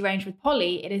productivity range with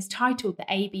Polly, it is titled the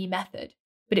AB method.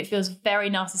 But it feels very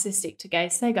narcissistic to go,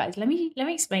 so guys, let me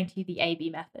explain to you the AB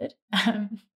method.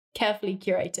 Carefully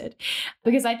curated,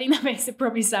 because I think that makes it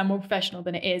probably sound more professional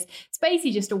than it is. It's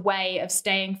basically just a way of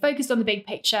staying focused on the big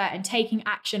picture and taking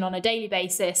action on a daily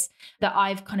basis that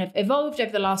I've kind of evolved over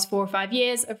the last 4 or 5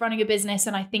 years of running a business.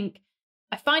 And I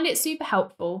find it super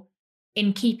helpful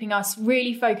in keeping us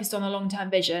really focused on the long-term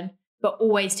vision, but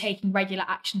always taking regular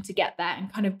action to get there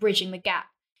and kind of bridging the gap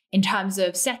in terms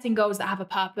of setting goals that have a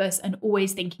purpose and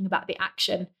always thinking about the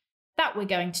action that we're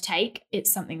going to take.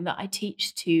 It's something that I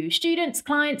teach to students,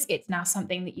 clients. It's now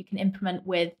something that you can implement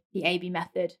with the AB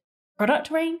method product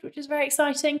range, which is very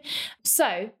exciting.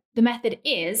 So the method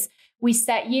is we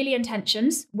set yearly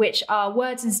intentions, which are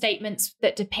words and statements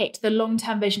that depict the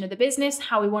long-term vision of the business,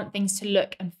 how we want things to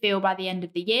look and feel by the end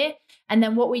of the year. And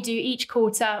then what we do each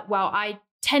quarter, well, I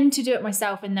tend to do it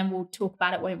myself, and then we'll talk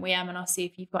about it, won't we, Em? And I'll see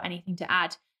if you've got anything to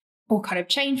add or kind of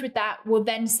change with that. We'll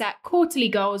then set quarterly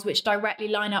goals, which directly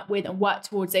line up with and work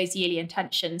towards those yearly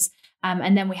intentions.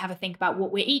 And then we have a think about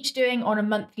what we're each doing on a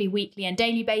monthly, weekly, and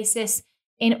daily basis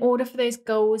in order for those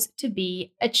goals to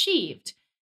be achieved.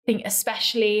 I think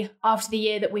especially after the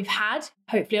year that we've had,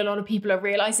 hopefully a lot of people are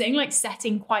realizing like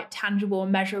setting quite tangible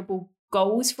and measurable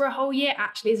goals for a whole year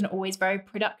actually isn't always very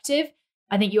productive.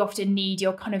 I think you often need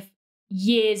your kind of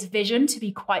year's vision to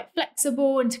be quite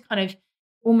flexible and to kind of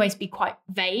almost be quite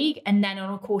vague. And then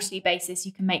on a quarterly basis,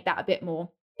 you can make that a bit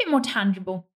more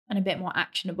tangible and a bit more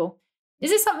actionable. Is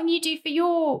this something you do for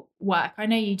your work? I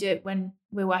know you do it when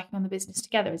we're working on the business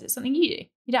together. Is it something you do?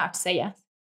 You don't have to say yes.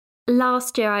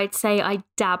 Last year, I'd say I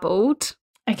dabbled.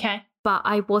 Okay. But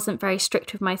I wasn't very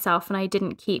strict with myself, and I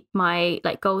didn't keep my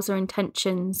like goals or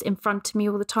intentions in front of me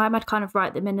all the time. I'd kind of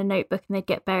write them in a notebook and they'd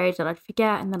get buried and I'd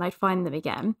forget and then I'd find them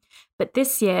again. But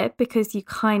this year, because you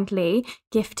kindly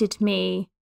gifted me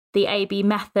the AB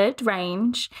method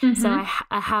range, so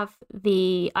I've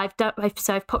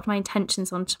popped my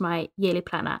intentions onto my yearly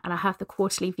planner and I have the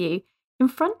quarterly view in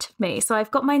front of me. So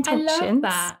I've got my intentions. I love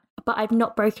that. But I've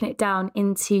not broken it down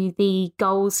into the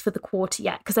goals for the quarter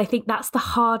yet, because I think that's the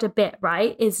harder bit,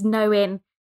 right? Is knowing,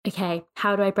 okay,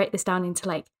 how do I break this down into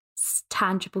like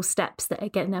tangible steps that are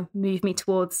going to move me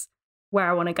towards where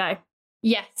I want to go?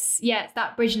 Yes, it's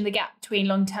that bridging the gap between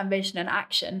long-term vision and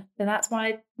action. So that's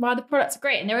why the products are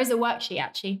great. And there is a worksheet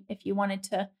actually, if you wanted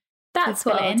to. That's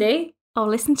what I'll do. I'll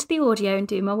listen to the audio and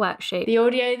do my worksheet. The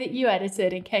audio that you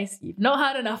edited, in case you've not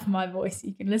heard enough of my voice,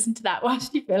 you can listen to that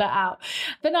whilst you fill it out.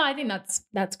 But no, I think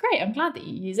that's great. I'm glad that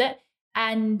you use it.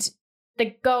 And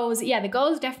the goals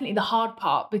definitely the hard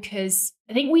part, because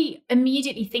I think we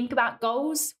immediately think about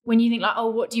goals when you think like, oh,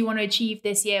 what do you want to achieve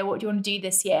this year? What do you want to do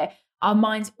this year? Our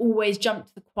minds always jump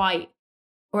to the quite,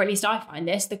 or at least I find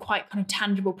this, the quite kind of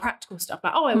tangible, practical stuff.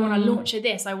 Like, oh, I want to launch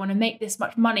this. I want to make this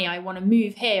much money. I want to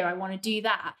move here. I want to do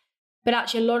that. But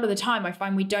actually, a lot of the time, I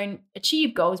find we don't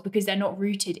achieve goals because they're not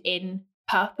rooted in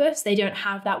purpose. They don't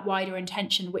have that wider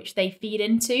intention which they feed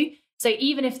into. So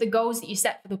even if the goals that you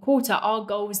set for the quarter are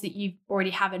goals that you already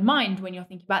have in mind when you're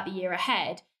thinking about the year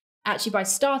ahead, actually by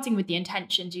starting with the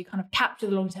intentions, you kind of capture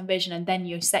the long-term vision and then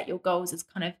you set your goals as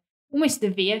kind of almost the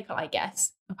vehicle, I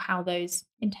guess, of how those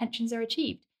intentions are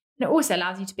achieved. And it also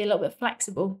allows you to be a little bit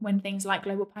flexible when things like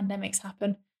global pandemics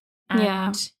happen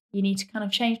and you need to kind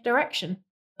of change direction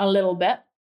a little bit.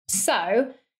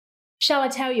 So, shall I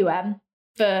tell you, Em,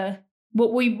 for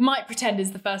what we might pretend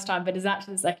is the first time, but is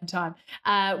actually the second time,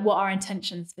 what our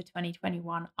intentions for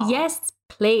 2021 are? Yes,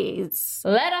 please.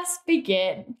 Let us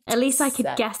begin. At least I could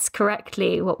guess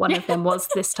correctly what one of them was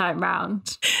this time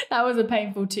round. That was a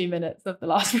painful 2 minutes of the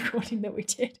last recording that we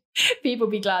did. People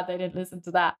be glad they didn't listen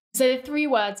to that. So the 3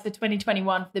 words for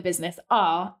 2021 for the business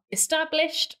are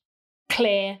established,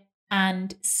 clear,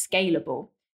 and scalable.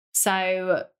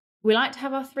 So we like to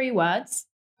have our 3 words.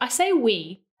 I say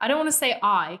we. I don't want to say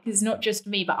I, because it's not just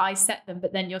me, but I set them,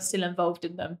 but then you're still involved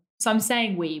in them. So I'm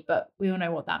saying we, but we all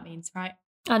know what that means, right?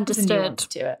 Understood. There's a nuance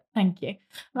to it. Thank you.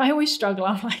 I always struggle.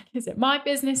 I'm like, is it my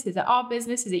business? Is it our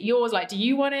business? Is it yours? Like, do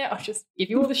you want it? I'll just give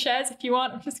you all the shares if you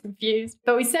want. I'm just confused.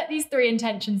 But we set these 3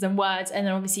 intentions and words, and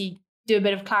then obviously do a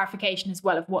bit of clarification as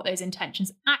well of what those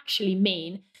intentions actually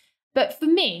mean. But for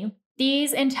me,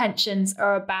 these intentions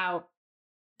are about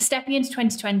stepping into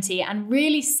 2020 and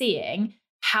really seeing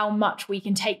how much we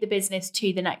can take the business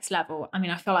to the next level. I mean,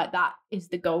 I feel like that is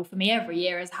the goal for me every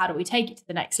year, is how do we take it to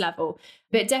the next level?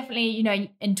 But definitely, you know,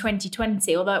 in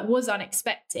 2020, although it was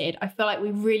unexpected, I feel like we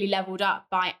really leveled up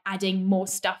by adding more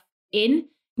stuff in.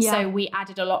 Yeah. So we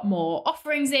added a lot more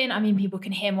offerings in. I mean, people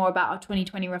can hear more about our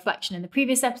 2020 reflection in the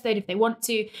previous episode if they want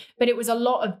to, but it was a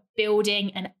lot of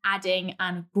building and adding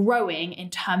and growing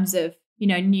in terms of, you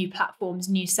know, new platforms,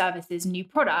 new services, new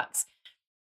products.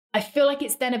 I feel like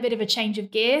it's then a bit of a change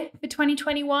of gear for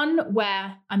 2021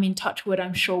 where, I mean, touch wood,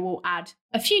 I'm sure we'll add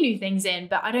a few new things in,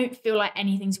 but I don't feel like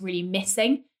anything's really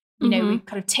missing. You know, we've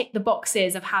kind of ticked the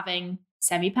boxes of having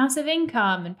semi-passive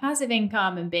income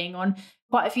and being on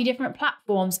quite a few different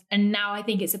platforms. And now I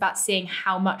think it's about seeing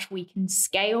how much we can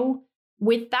scale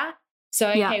with that.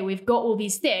 So, okay, we've got all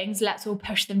these things, let's all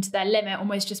push them to their limit,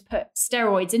 almost just put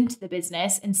steroids into the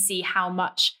business and see how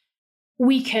much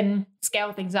we can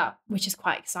scale things up, which is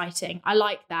quite exciting. I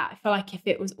like that. I feel like if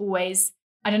it was always,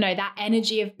 I don't know, that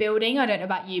energy of building, I don't know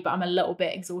about you, but I'm a little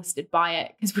bit exhausted by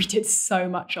it because we did so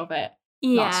much of it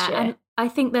last year. And I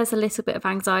think there's a little bit of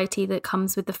anxiety that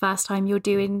comes with the first time you're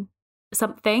doing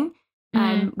something.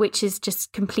 which is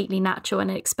just completely natural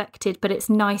and expected. But it's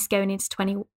nice going into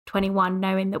 2021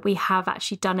 knowing that we have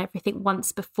actually done everything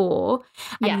once before,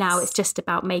 and now it's just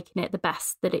about making it the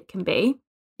best that it can be.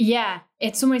 Yeah,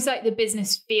 it's almost like the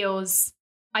business feels,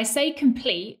 I say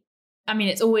complete, I mean,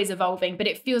 it's always evolving, but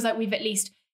it feels like we've at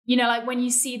least, you know, like when you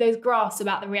see those graphs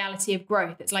about the reality of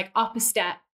growth, it's like up a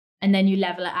step and then you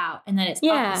level it out and then it's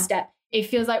up a step. It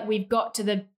feels like we've got to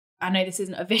the, I know this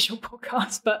isn't a visual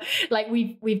podcast, but like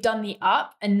we've done the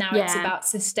up, and now it's about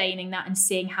sustaining that and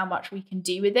seeing how much we can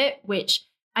do with it, which,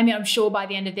 I mean, I'm sure by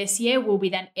the end of this year, we'll be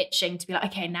then itching to be like,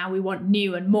 okay, now we want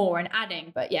new and more and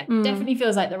adding. But yeah, definitely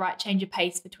feels like the right change of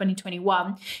pace for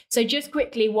 2021. So just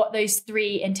quickly what those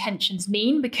 3 intentions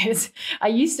mean, because I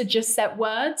used to just set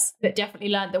words, but definitely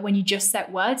learned that when you just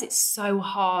set words, it's so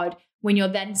hard when you're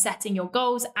then setting your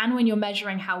goals and when you're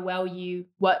measuring how well you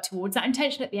work towards that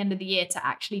intention at the end of the year to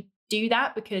actually do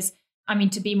that. Because, I mean,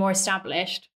 to be more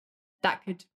established, that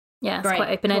could... Yeah, it's quite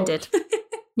open-ended. Cool.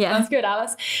 Yeah. Sounds good,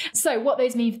 Alice. So what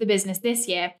those mean for the business this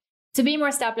year, to be more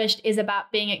established is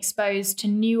about being exposed to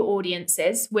new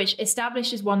audiences, which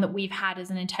established is one that we've had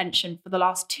as an intention for the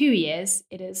last 2 years.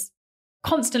 It is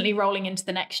constantly rolling into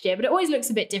the next year, but it always looks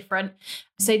a bit different.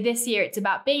 So this year it's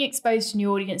about being exposed to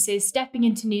new audiences, stepping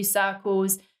into new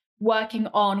circles, working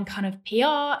on kind of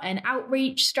PR and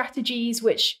outreach strategies,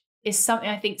 which is something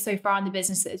I think so far in the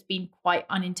business that has been quite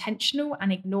unintentional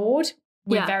and ignored.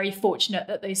 We're very fortunate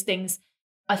that those things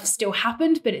have still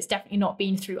happened, but it's definitely not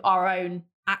been through our own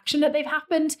action that they've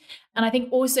happened. And I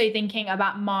think also thinking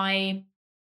about my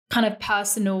kind of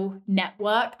personal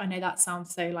network. I know that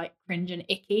sounds so like cringe and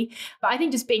icky, but I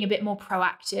think just being a bit more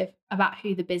proactive about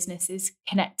who the business is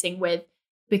connecting with,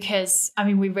 because I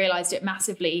mean, we realized it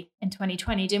massively in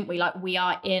 2020, didn't we? Like we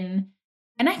are in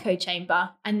an echo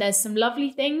chamber, and there's some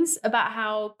lovely things about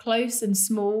how close and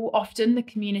small often the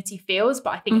community feels.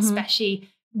 But I think especially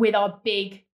with our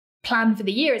big plan for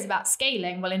the year is about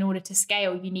scaling. Well, in order to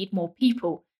scale, you need more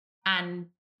people. And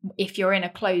if you're in a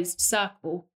closed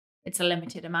circle, it's a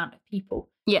limited amount of people.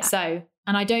 Yeah. So,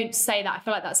 and I don't say that, I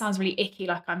feel like that sounds really icky,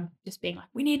 like I'm just being like,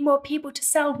 we need more people to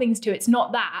sell things to. It's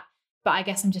not that, but I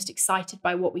guess I'm just excited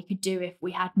by what we could do if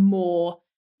we had more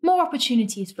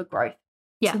opportunities for growth.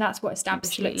 Yeah. So that's what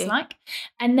established looks like.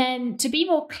 And then to be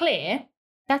more clear,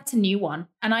 that's a new one.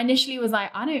 And I initially was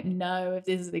like, I don't know if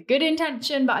this is a good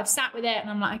intention, but I've sat with it and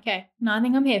I'm like, okay, no, I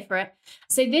think I'm here for it.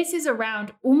 So this is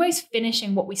around almost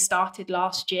finishing what we started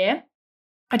last year.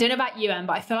 I don't know about you, Em,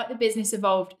 but I feel like the business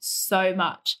evolved so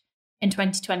much in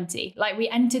 2020. Like we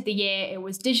entered the year, it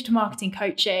was digital marketing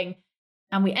coaching,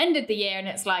 and we ended the year and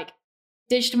it's like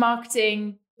digital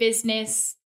marketing,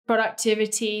 business,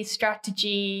 productivity,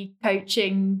 strategy,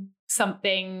 coaching,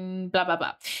 something, blah, blah,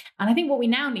 blah. And I think what we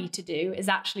now need to do is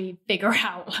actually figure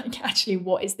out, like, actually,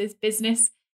 what is this business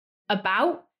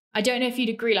about? I don't know if you'd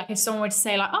agree, like if someone were to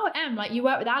say like, oh, Em, like you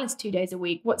work with Alice 2 days a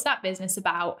week. What's that business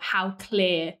about? How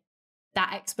clear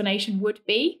that explanation would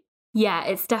be? Yeah,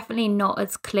 it's definitely not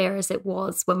as clear as it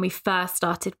was when we first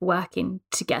started working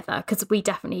together, because we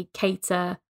definitely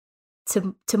cater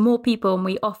to more people and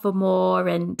we offer more,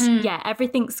 and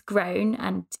everything's grown.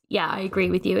 And yeah, I agree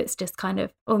with you. It's just kind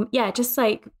of just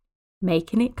like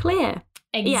making it clear.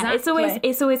 Exactly. Yeah,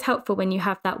 it's always helpful when you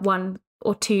have that 1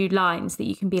 or 2 lines that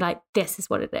you can be like, this is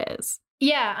what it is.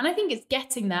 Yeah, and I think it's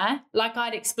getting there. Like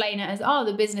I'd explain it as,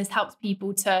 the business helps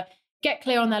people to get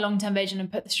clear on their long-term vision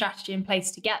and put the strategy in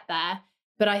place to get there.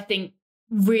 But I think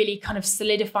really kind of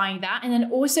solidifying that, and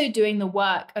then also doing the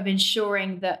work of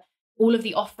ensuring that all of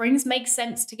the offerings make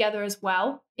sense together as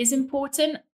well is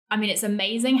important. I mean, it's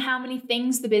amazing how many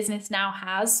things the business now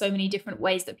has, so many different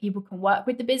ways that people can work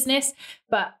with the business.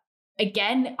 But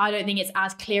again, I don't think it's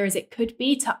as clear as it could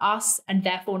be to us, and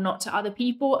therefore not to other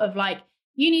people, of like,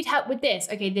 you need help with this.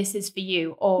 Okay, this is for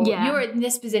you. Or you're in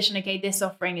this position. Okay, this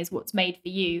offering is what's made for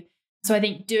you. So I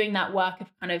think doing that work of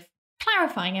kind of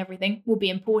clarifying everything will be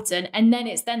important. And then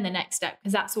it's then the next step,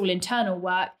 because that's all internal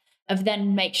work of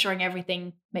then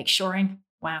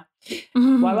wow. Why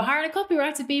we're hiring a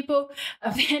copywriter, people,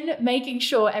 of then making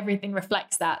sure everything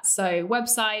reflects that. So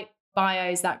website,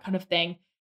 bios, that kind of thing.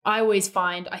 I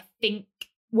think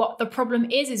what the problem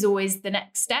is always the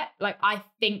next step. Like I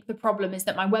think the problem is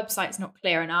that my website's not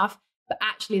clear enough, but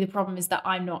actually the problem is that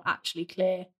I'm not actually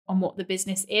clear on what the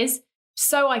business is.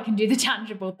 So I can do the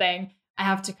tangible thing, I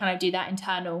have to kind of do that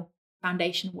internal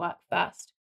foundation work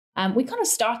first. We kind of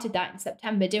started that in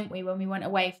September, didn't we, when we went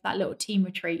away for that little team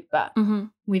retreat, but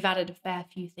we've added a fair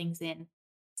few things in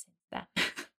since then.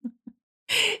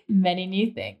 Many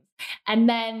new things. And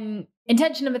then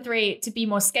intention number 3, to be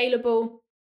more scalable.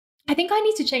 I think I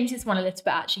need to change this one a little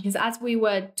bit actually, because as we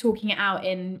were talking it out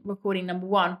in recording number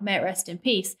 1, may it rest in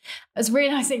peace, I was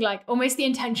realizing like almost the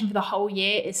intention for the whole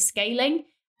year is scaling.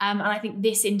 And I think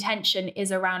this intention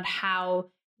is around how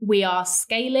we are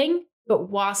scaling, but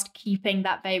whilst keeping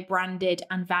that very branded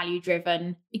and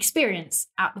value-driven experience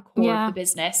at the core of the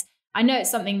business. I know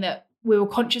it's something that we were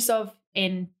conscious of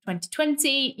in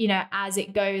 2020, you know, as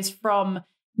it goes from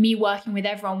me working with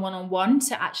everyone one-on-one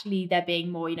to actually there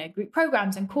being more, you know, group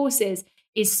programs and courses,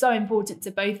 is so important to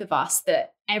both of us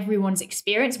that everyone's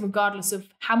experience, regardless of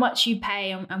how much you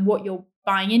pay and what you're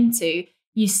buying into,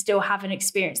 you still have an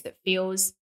experience that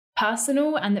feels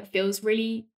personal and that feels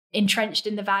really entrenched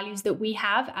in the values that we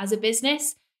have as a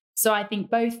business. So I think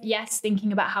both, yes,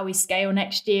 thinking about how we scale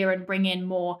next year and bring in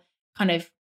more kind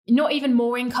of, not even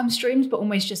more income streams, but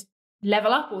almost just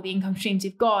level up all the income streams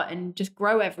you've got and just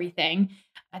grow everything.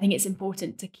 I think it's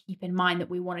important to keep in mind that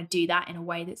we want to do that in a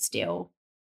way that still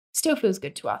feels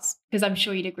good to us. Because I'm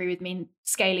sure you'd agree with me,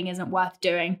 scaling isn't worth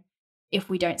doing if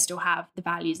we don't still have the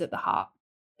values at the heart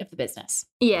of the business.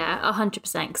 Yeah,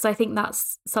 100%. Because I think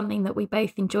that's something that we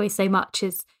both enjoy so much,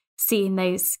 is seeing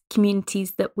those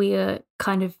communities that we are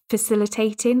kind of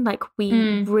facilitating. Like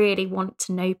we really want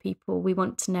to know people. We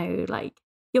want to know like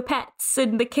your pets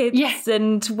and the kids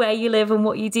and where you live and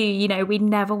what you do. You know, we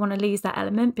never want to lose that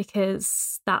element,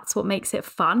 because that's what makes it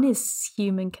fun, is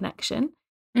human connection.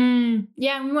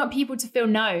 Yeah, and we want people to feel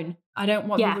known. I don't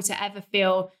want people to ever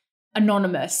feel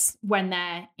anonymous when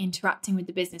they're interacting with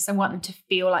the business. I want them to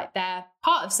feel like they're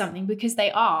part of something, because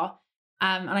they are.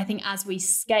 And I think as we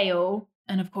scale,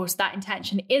 and of course that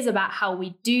intention is about how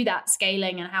we do that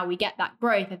scaling and how we get that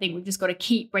growth, I think we've just got to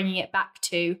keep bringing it back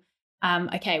to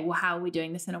okay, well, how are we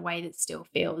doing this in a way that still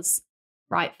feels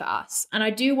right for us? And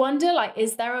I do wonder, like,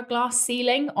 is there a glass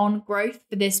ceiling on growth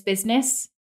for this business?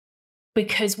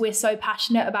 Because we're so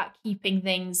passionate about keeping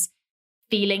things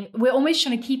feeling, we're almost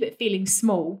trying to keep it feeling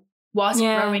small whilst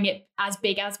growing it as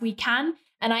big as we can.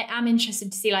 And I am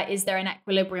interested to see, like, is there an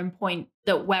equilibrium point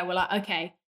that where we're like,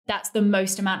 okay, that's the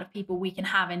most amount of people we can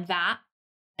have in that,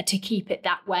 to keep it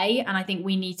that way. And I think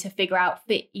we need to figure out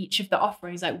for each of the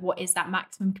offerings, like what is that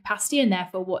maximum capacity, and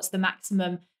therefore what's the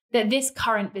maximum that this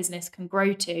current business can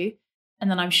grow to. And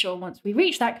then I'm sure once we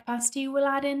reach that capacity, we'll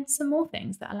add in some more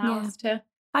things that allow us to.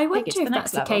 I wonder if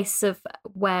that's a case of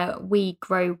where we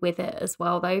grow with it as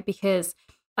well, though, because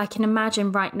I can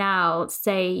imagine right now,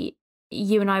 say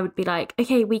you and I would be like,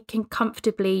 okay, we can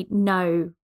comfortably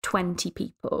know 20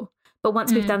 people. But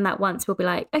once we've done that once, we'll be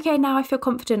like, okay, now I feel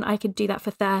confident I could do that for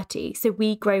 30. So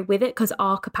we grow with it because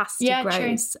our capacity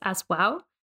grows as well.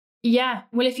 Yeah.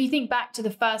 Well, if you think back to the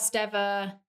first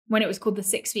ever, when it was called the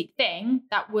 6-week thing,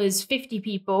 that was 50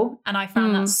 people. And I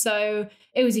found that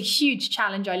it was a huge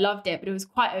challenge. I loved it, but it was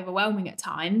quite overwhelming at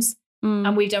times.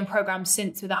 And we've done programs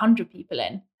since with 100 people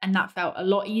in, and that felt a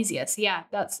lot easier. So yeah,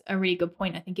 that's a really good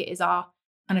point. I think it is our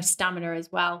kind of stamina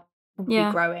as well, probably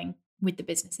growing with the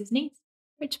business's needs.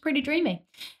 Which is pretty dreamy.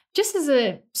 Just as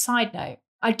a side note,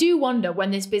 I do wonder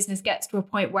when this business gets to a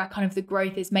point where kind of the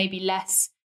growth is maybe less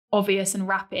obvious and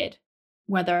rapid,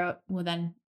 whether we'll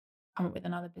then come up with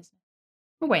another business.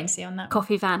 We'll wait and see on that.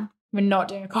 Coffee van. We're not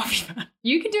doing a coffee van.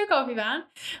 You can do a coffee van.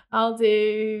 I'll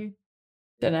do,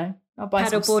 don't know, I'll buy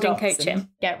some paddleboarding stocks coaching. and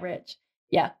get rich.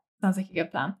 Yeah, sounds like a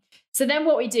good plan. So then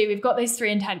what we do, we've got those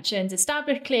 3 intentions,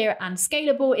 established, clear and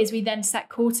scalable, is we then set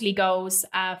quarterly goals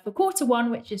for quarter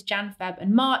 1, which is Jan, Feb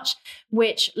and March,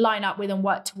 which line up with and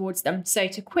work towards them. So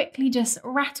to quickly just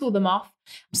rattle them off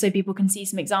so people can see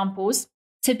some examples.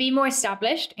 To be more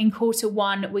established, in quarter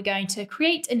 1, we're going to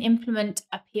create and implement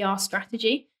a PR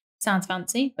strategy. Sounds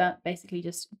fancy, but basically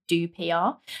just do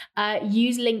PR.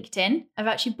 Use LinkedIn. I've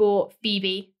actually bought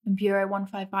Phoebe from Bureau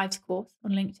 155's course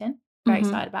on LinkedIn. Very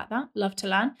excited about that. Love to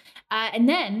learn. And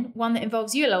then one that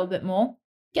involves you a little bit more,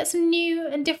 get some new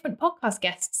and different podcast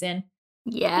guests in.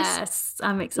 Yes,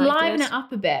 I'm excited. Liven it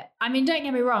up a bit. I mean, don't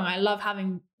get me wrong. I love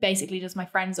having basically just my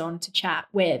friends on to chat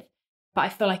with, but I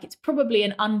feel like it's probably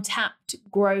an untapped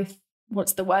growth.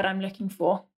 What's the word I'm looking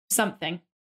for? Something.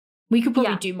 We could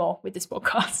probably do more with this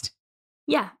podcast.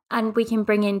 Yeah, and we can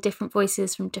bring in different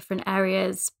voices from different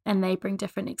areas, and they bring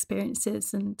different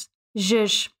experiences and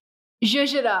zhuzh.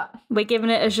 Zhuzh it up. We're giving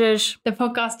it a zhuzh. The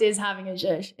podcast is having a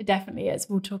zhuzh. It definitely is.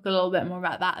 We'll talk a little bit more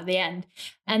about that at the end.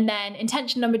 And then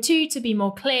intention number 2, to be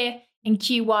more clear, in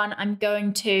Q1, I'm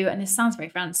going to, and this sounds very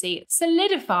fancy,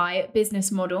 solidify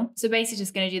business model. So basically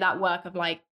just going to do that work of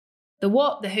like the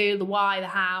what, the who, the why, the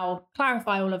how,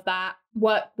 clarify all of that,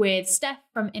 work with Steph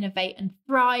from Innovate and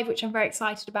Thrive, which I'm very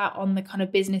excited about on the kind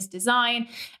of business design.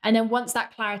 And then once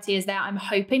that clarity is there, I'm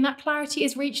hoping that clarity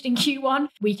is reached in Q1.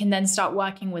 We can then start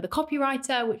working with a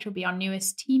copywriter, which will be our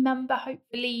newest team member,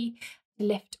 hopefully, to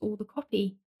lift all the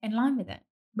copy in line with it,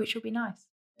 which will be nice.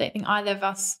 I don't think either of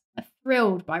us are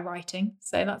thrilled by writing,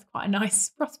 so that's quite a nice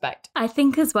prospect. I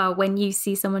think as well, when you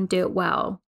see someone do it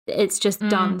well, it's just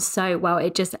done so well.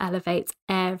 It just elevates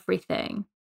everything.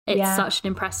 It's such an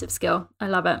impressive skill. I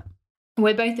love it.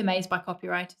 We're both amazed by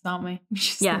copywriters, aren't we? We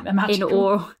just Yeah, think they're magical. in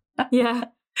awe. Yeah.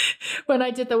 When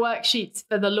I did the worksheets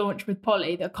for the launch with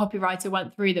Polly, the copywriter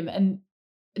went through them and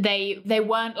they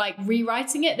weren't like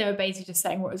rewriting it. They were basically just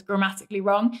saying what was grammatically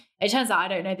wrong. It turns out I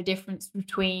don't know the difference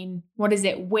between, what is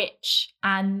it, which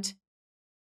and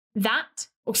that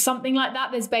or something like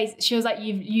that. She was like,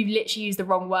 you've literally used the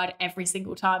wrong word every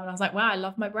single time. And I was like, wow, I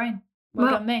love my brain.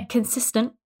 Well done me.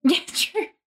 Consistent. Yeah, true.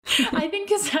 I think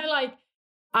because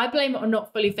I blame it on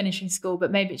not fully finishing school,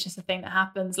 but maybe it's just a thing that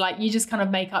happens. Like you just kind of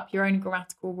make up your own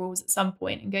grammatical rules at some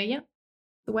point and go, yeah,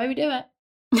 the way we do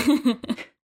it.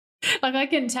 Like I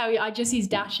couldn't tell you, I just use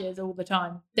dashes all the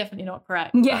time. Definitely not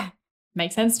correct. Yeah.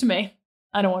 Makes sense to me.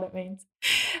 I know what it means.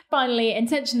 Finally,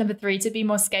 intention number 3, to be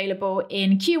more scalable.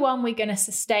 In Q1, we're going to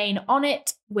sustain On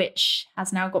It, which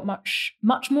has now got much,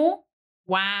 much more.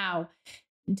 Wow. You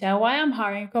can tell why I'm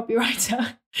hiring a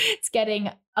copywriter. It's getting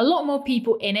a lot more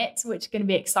people in it, which is going to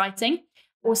be exciting.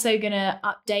 Also going to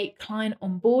update client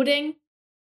onboarding.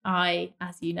 I,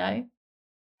 as you know,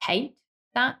 hate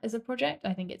that as a project.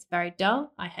 I think it's very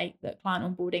dull. I hate that client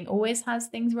onboarding always has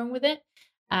things wrong with it.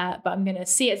 But I'm going to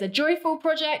see it as a joyful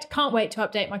project. Can't wait to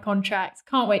update my contracts.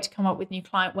 Can't wait to come up with new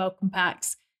client welcome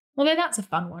packs. Although that's a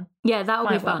fun one. Yeah, that'll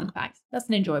be fun. Packs. That's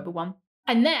an enjoyable one.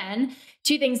 And then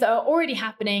 2 things that are already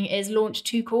happening is launch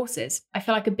 2 courses. I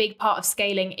feel like a big part of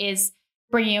scaling is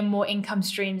bringing in more income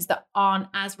streams that aren't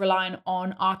as reliant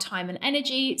on our time and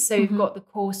energy. So we've got the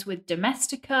course with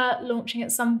Domestika launching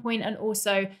at some point, and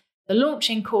also the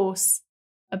launching course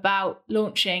about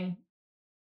launching.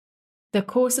 The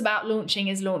course about launching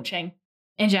is launching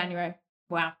in January.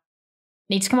 Wow.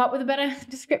 Need to come up with a better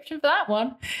description for that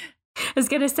one. I was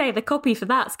going to say the copy for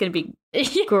that's going to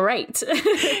be great.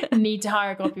 Need to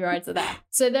hire a copywriter there.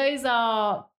 So those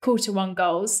are Q1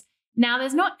 goals. Now,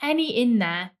 there's not any in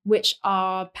there which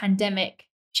are pandemic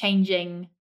changing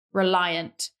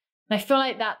reliant. And I feel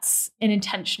like that's an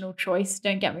intentional choice.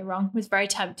 Don't get me wrong. I was very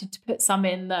tempted to put some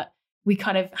in that we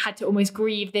kind of had to almost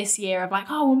grieve this year of like,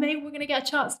 oh, well, maybe we're going to get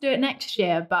a chance to do it next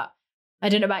year. But I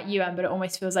don't know about you, Em, but it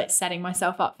almost feels like setting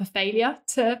myself up for failure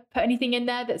to put anything in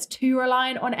there that's too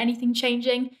reliant on anything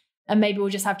changing. And maybe we'll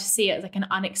just have to see it as like an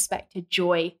unexpected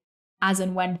joy as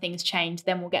and when things change.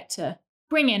 Then we'll get to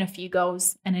bring in a few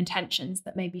goals and intentions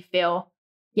that maybe feel,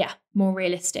 more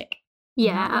realistic.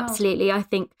 Yeah, absolutely. I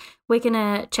think we're going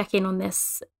to check in on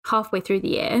this halfway through the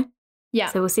year. Yeah.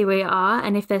 So we'll see where we are.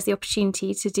 And if there's the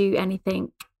opportunity to do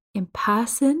anything in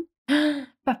person,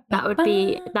 that would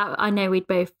be that. I know we'd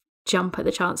both jump at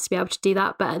the chance to be able to do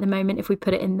that. But at the moment, if we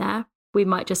put it in there, we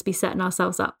might just be setting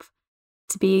ourselves up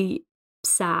to be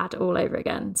sad all over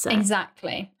again. So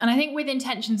exactly. And I think with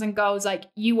intentions and goals, like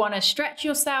you want to stretch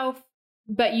yourself,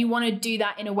 but you want to do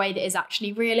that in a way that is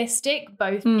actually realistic,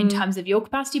 both in terms of your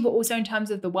capacity, but also in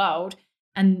terms of the world.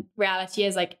 And reality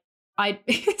is like,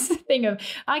 it's the thing of,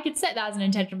 I could set that as an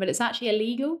intention, but it's actually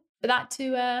illegal for that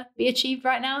to be achieved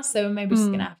right now. So maybe just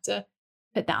going to have to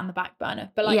put that on the back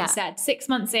burner. But like you said, 6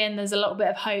 months in, there's a little bit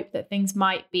of hope that things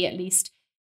might be at least,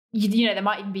 you know, there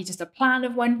might even be just a plan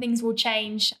of when things will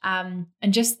change. And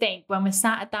just think, when we're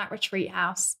sat at that retreat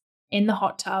house in the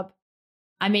hot tub,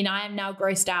 I mean, I am now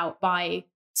grossed out by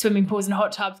swimming pools and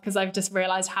hot tubs because I've just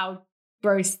realized how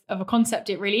gross of a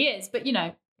concept it really is. But, you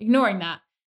know, ignoring that,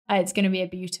 it's going to be a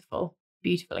beautiful,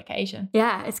 beautiful occasion.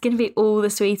 Yeah, it's going to be all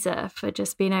the sweeter for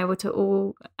just being able to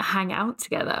all hang out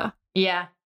together. Yeah.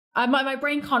 My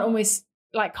brain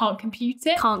can't compute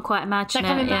it. Can't quite imagine it.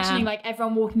 I'm imagining like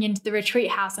everyone walking into the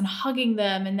retreat house and hugging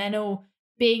them and then all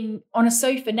being on a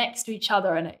sofa next to each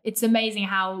other. And it's amazing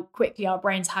how quickly our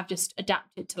brains have just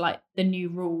adapted to like the new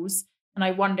rules. And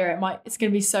I wonder it's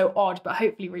going to be so odd, but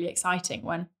hopefully really exciting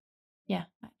when, that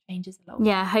changes a lot.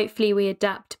 Yeah, hopefully we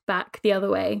adapt back the other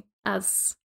way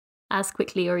as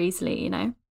quickly or easily, you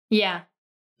know? Yeah.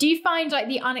 Do you find like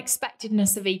the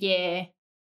unexpectedness of a year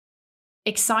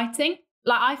exciting?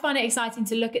 Like I find it exciting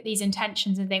to look at these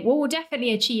intentions and think, well, we'll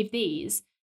definitely achieve these.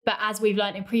 But as we've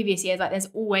learned in previous years, like there's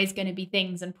always going to be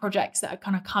things and projects that are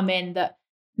kind of come in that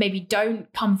maybe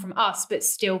don't come from us, but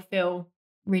still feel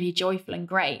really joyful and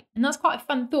great. And that's quite a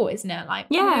fun thought, isn't it? Like,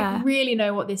 I don't really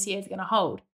know what this year is going to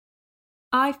hold.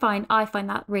 I find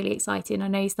that really exciting. I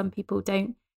know some people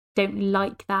don't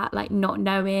like that, like not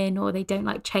knowing, or they don't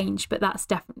like change, but that's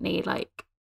definitely like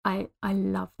I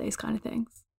love those kind of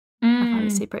things. I find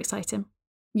it super exciting.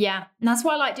 Yeah, and that's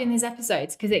why I like doing these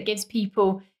episodes, because it gives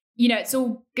people, you know, it's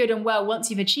all good and well once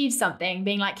you've achieved something,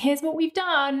 being like, here's what we've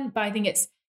done. But I think it's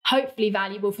hopefully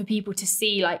valuable for people to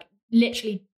see, like,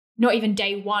 literally not even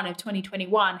day one of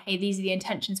 2021, hey, these are the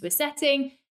intentions we're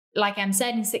setting. Like Em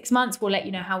said, in 6 months, we'll let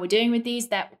you know how we're doing with these.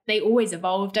 That they always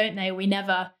evolve, don't they? We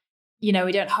never, you know,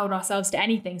 we don't hold ourselves to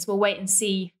anything. So we'll wait and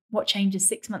see what changes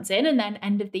 6 months in, and then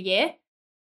end of the year,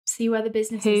 see where the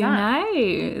business is at.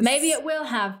 Who knows? Maybe it will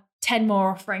have 10 more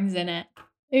offerings in it.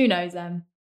 Who knows, Em?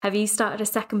 Have you started a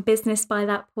second business by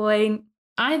that point?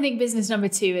 I think business number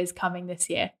 2 is coming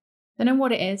this year. Don't know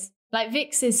what it is. Like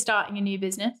Vix is starting a new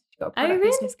business. She's got a product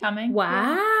business coming.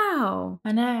 Wow. Yeah.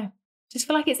 I know. Just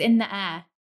feel like it's in the air.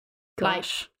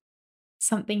 Gosh. Like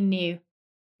something new.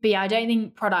 But yeah, I don't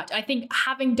think product. I think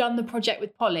having done the project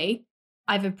with Polly,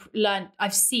 I've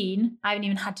seen, I haven't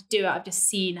even had to do it, I've just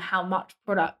seen how much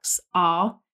products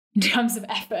are in terms of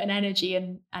effort and energy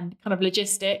and kind of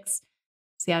logistics.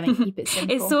 So yeah, I think keep it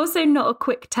simple. It's also not a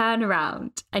quick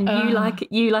turnaround, and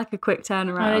you like a quick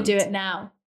turnaround. I want to do it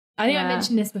now. I think I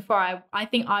mentioned this before. I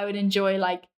think I would enjoy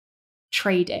like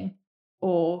trading,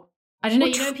 or I don't know.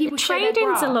 You know, people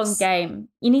trading's a long game.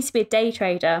 You need to be a day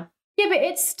trader. Yeah, but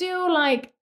it's still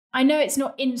like, I know it's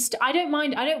not instant. I don't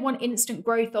mind. I don't want instant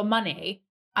growth or money.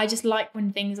 I just like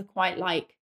when things are quite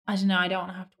like, I don't know. I don't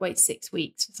want to have to wait 6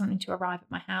 weeks for something to arrive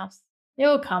at my house.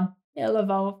 It'll come. It'll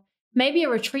evolve. Maybe a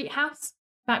retreat house.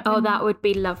 That would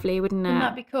be lovely, wouldn't it? Wouldn't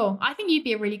that be cool? I think you'd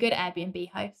be a really good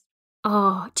Airbnb host.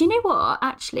 Oh, do you know what?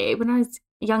 Actually, when I was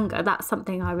younger, that's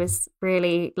something I was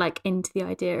really like into, the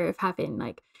idea of having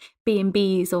like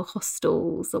B&Bs or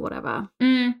hostels or whatever.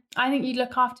 I think you'd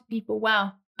look after people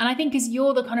well. And I think because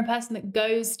you're the kind of person that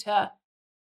goes to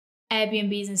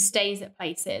Airbnbs and stays at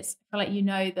places, I feel like you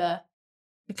know the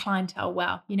clientele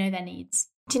well, you know their needs.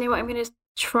 Do you know what I'm going to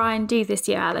try and do this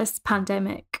year, Alice,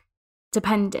 pandemic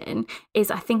depending,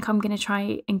 is I think I'm going to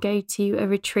try and go to a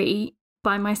retreat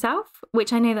by myself,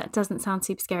 which I know that doesn't sound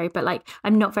super scary, but like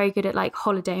I'm not very good at like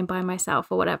holidaying by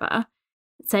myself or whatever.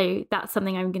 So that's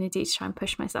something I'm going to do to try and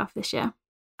push myself this year.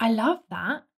 I love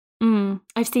that.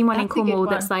 I've seen one in Cornwall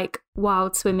that's like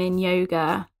wild swimming,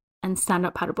 yoga and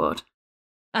stand-up paddleboard.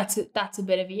 That's a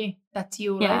bit of you. That's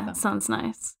you all over. Yeah, sounds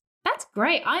nice. That's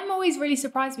great. I'm always really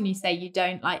surprised when you say you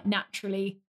don't like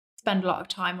naturally spend a lot of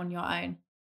time on your own.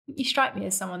 You strike me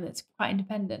as someone that's quite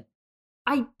independent.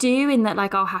 I do, in that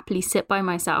like I'll happily sit by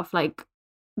myself, like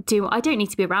I don't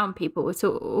need to be around people at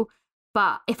all.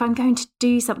 But if I'm going to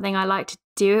do something, I like to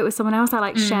do it with someone else. I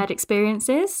like shared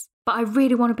experiences. But I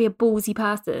really want to be a ballsy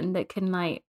person that can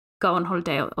like go on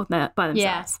holiday by themselves.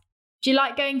 Yeah. Do you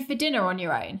like going for dinner on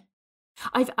your own?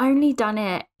 I've only done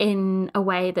it in a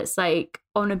way that's like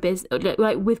on a business,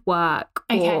 like with work.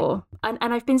 Okay. And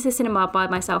I've been to the cinema by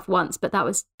myself once, but that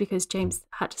was because James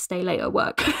had to stay late at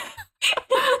work.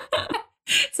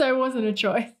 So it wasn't a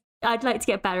choice. I'd like to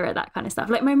get better at that kind of stuff.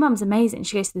 Like my mum's amazing.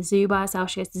 She goes to the zoo by herself.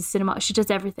 She goes to the cinema. She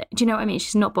does everything. Do you know what I mean?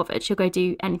 She's not bothered. She'll go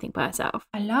do anything by herself.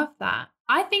 I love that.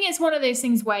 I think it's one of those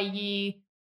things where you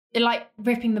like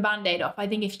ripping the Band-Aid off. I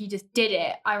think if you just did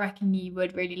it, I reckon you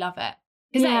would really love it.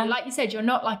 Because like you said, you're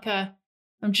not like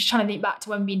I'm just trying to think back to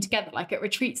when we've been together, like at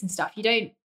retreats and stuff.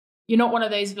 You're not one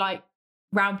of those like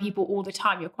round people all the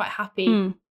time. You're quite happy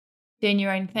doing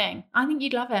your own thing. I think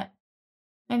you'd love it.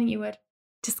 I think you would.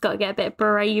 Just got to get a bit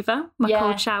braver. My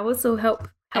cold showers will help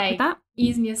with that.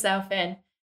 Easing yourself in.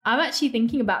 I'm actually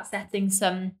thinking about setting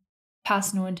some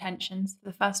personal intentions for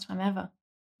the first time ever.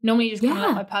 Normally just kind of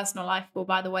let my personal life fall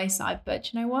by the wayside,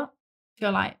 but you know what? I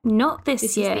feel like not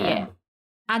this year. Is the year.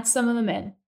 Add some of them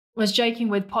in. I was joking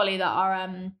with Polly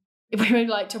that we were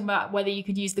like talking about whether you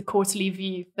could use the quarterly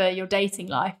view for your dating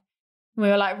life. And we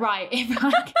were like, right, if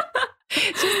like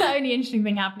it's just the only interesting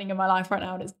thing happening in my life right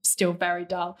now, and it's still very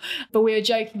dull. But we were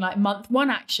joking like month 1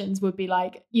 actions would be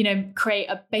like, you know, create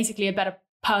basically a better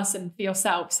person for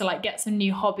yourself. So like get some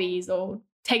new hobbies or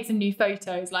take some new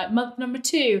photos. Like month number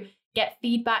 2, get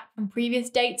feedback from previous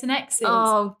dates and exes.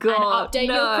 Oh God, and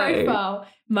update your profile.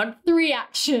 Month 3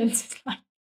 actions, like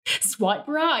swipe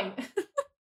right.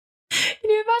 Can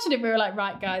you imagine if we were like,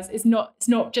 right, guys, it's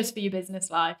not just for your business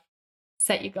life.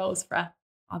 Set your goals for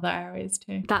other areas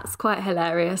too. That's quite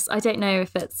hilarious. I don't know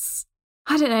if it's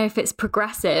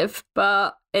progressive,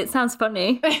 but it sounds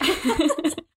funny. Do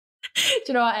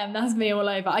you know what, Em? That's me all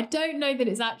over. I don't know that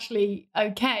it's actually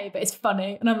okay, but it's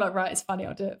funny. And I'm like, right, it's funny.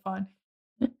 I'll do it. Fine.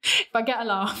 If I get a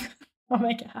laugh, I'll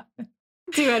make it happen.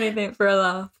 Do anything for a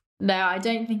laugh. No, I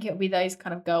don't think it'll be those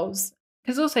kind of goals.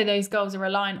 Because also those goals are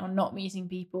reliant on not meeting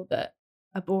people that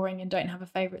are boring and don't have a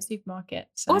favourite supermarket.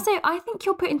 So. Also, I think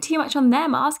you're putting too much on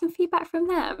them, asking feedback from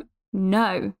them.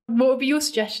 No. What would be your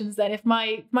suggestions then? If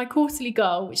my quarterly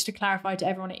goal, which to clarify to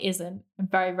everyone it isn't, I'm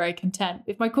very, very content.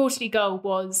 If my quarterly goal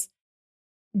was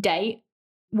date,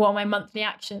 what are my monthly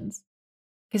actions?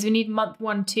 Because we need month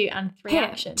 1, 2, and 3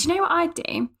 actions. Do you know what I'd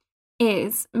do?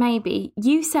 Is maybe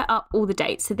you set up all the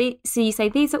dates. So you say,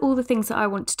 these are all the things that I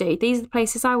want to do. These are the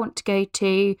places I want to go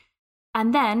to.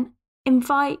 And then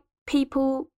invite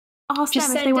people, ask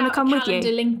them if they want to come with you.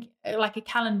 Link, like a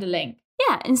calendar link.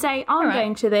 Yeah, and say, I'm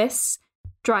going to this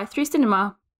drive-through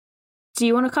cinema. Do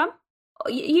you want to come?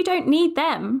 You don't need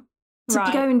them to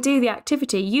go and do the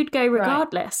activity. You'd go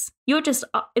regardless. Right. You're just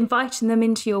inviting them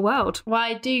into your world. Well,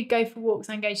 I do go for walks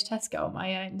and go to Tesco on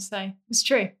my own, so it's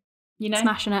true. You know,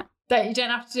 smashing it. You don't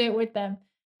have to do it with them.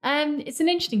 It's an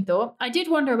interesting thought. I did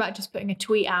wonder about just putting a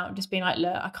tweet out and just being like,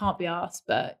 look, I can't be asked,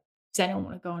 but does anyone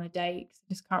want to go on a date? Because I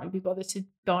just can't really be bothered to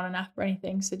go on an app or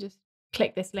anything. So just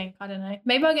click this link. I don't know.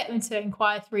 Maybe I'll get them to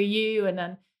inquire through you and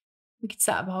then we could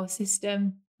set up a whole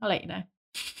system. I'll let you know.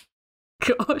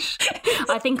 Gosh.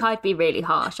 I think I'd be really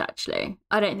harsh, actually.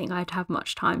 I don't think I'd have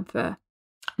much time for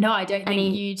No, I don't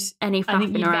think you'd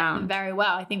faffing around. Vet them very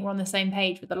well. I think we're on the same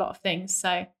page with a lot of things.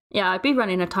 So yeah, I'd be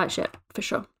running a tight ship for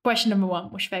sure. Question number 1,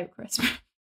 what's your favourite Christmas?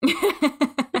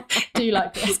 Do you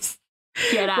like this?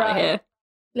 Get out of here.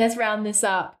 Let's round this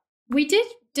up. We did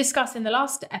discuss in the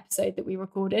last episode that we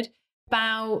recorded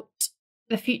about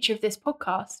the future of this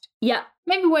podcast. Yeah.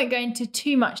 Maybe we won't go into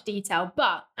too much detail,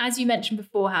 but as you mentioned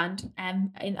beforehand,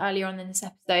 earlier on in this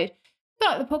episode, I feel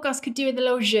like the podcast could do with a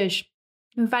little zhuzh.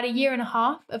 We've had a year and a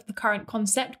half of the current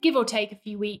concept, give or take a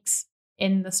few weeks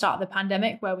in the start of the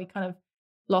pandemic where we kind of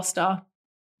lost our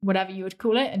whatever you would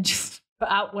call it and just put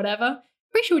out whatever.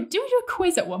 Pretty sure, did we do a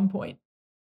quiz at one point?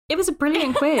 It was a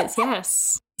brilliant quiz,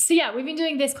 yes. So yeah, we've been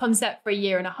doing this concept for a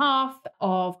year and a half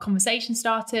of conversation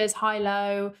starters,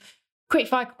 high-low,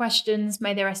 quick-fire questions.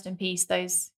 May they rest in peace.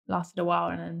 Those lasted a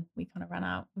while and then we kind of ran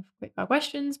out of quick-fire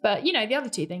questions. But, you know, the other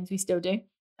 2 things we still do.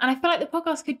 And I feel like the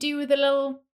podcast could do with a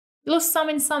little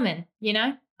summon, you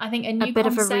know? I think a new bit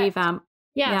concept, of a revamp.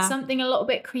 Yeah, something a little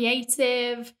bit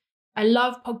creative. I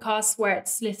love podcasts where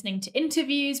it's listening to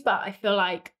interviews, but I feel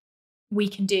like we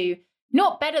can do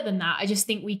not better than that. I just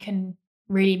think we can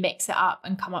really mix it up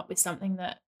and come up with something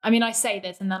that, I mean, I say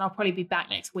this and then I'll probably be back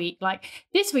next week. Like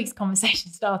this week's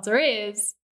conversation starter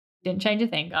didn't change a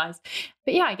thing, guys.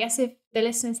 But yeah, I guess if the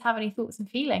listeners have any thoughts and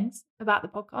feelings about the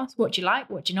podcast, what do you like,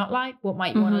 what do you not like, what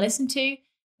might you want to listen to?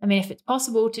 I mean, if it's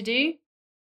possible to do,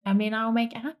 I mean, I'll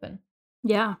make it happen.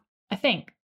 Yeah. I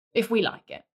think, if we like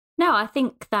it. No, I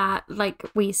think that, like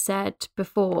we said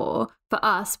before, for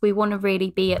us, we want to really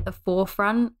be at the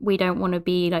forefront. We don't want to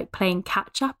be like playing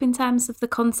catch up in terms of the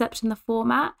concept and the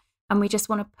format. And we just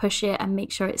want to push it and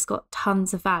make sure it's got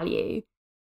tons of value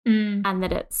and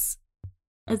that it's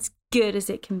as good as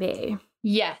it can be.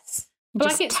 Yes. And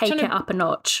just like take it up a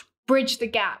notch. Bridge the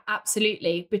gap,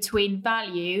 absolutely, between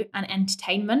value and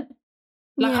entertainment.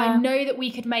 Like I know that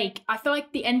we could I feel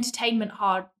like the entertainment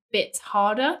bit's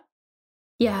harder.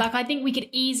 Yeah. Like I think we could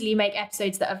easily make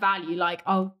episodes that are value. Like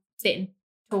I'll sit and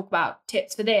talk about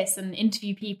tips for this and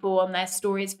interview people on their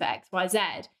stories for X, Y, Z.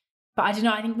 But I don't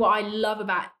know. I think what I love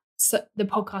about the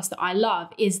podcast that I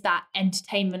love is that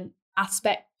entertainment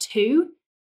aspect too,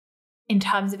 in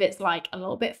terms of it's like a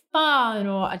little bit fun,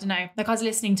 or I don't know. Like I was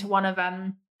listening to one of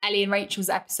Ellie and Rachel's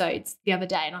episodes the other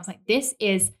day and I was like, this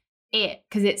is it.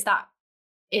 Because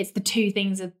it's the 2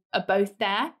 things are both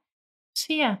there.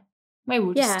 So yeah. Maybe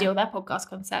we'll just steal their podcast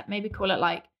concept. Maybe call it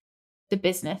like the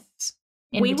business.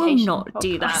 We will not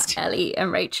do that, Ellie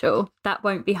and Rachel. That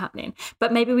won't be happening.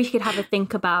 But maybe we could have a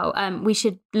think about, we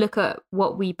should look at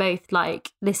what we both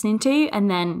like listening to and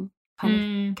then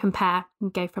kind of compare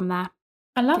and go from there.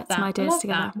 I love Get that. some ideas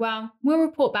together. That. Well, we'll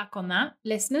report back on that.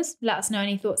 Listeners, let us know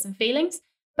any thoughts and feelings.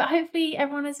 But hopefully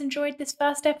everyone has enjoyed this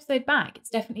first episode back.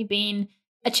 It's definitely been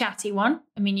a chatty one.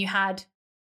 I mean, you had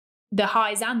the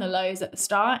highs and the lows at the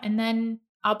start, and then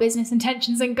our business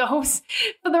intentions and goals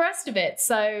for the rest of it.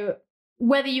 So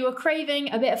whether you were craving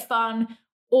a bit of fun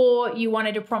or you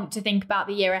wanted a prompt to think about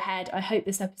the year ahead, I hope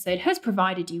this episode has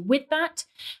provided you with that.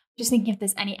 Just thinking if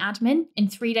there's any admin in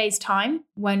 3 days' time,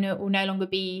 when it will no longer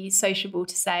be sociable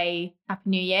to say Happy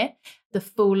New Year, the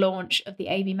full launch of the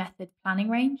AB Method planning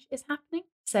range is happening.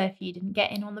 So if you didn't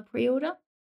get in on the pre-order,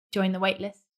 join the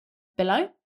waitlist below.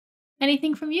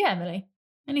 Anything from you, Emily?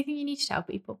 Anything you need to tell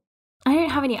people? I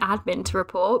don't have any admin to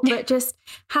report, but just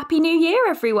Happy New Year,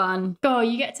 everyone. Oh,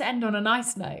 you get to end on a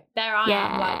nice note. There I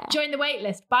am, like, join the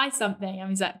waitlist, buy something. And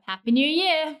he's like, Happy New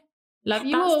Year. Love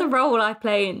you That's all. the role I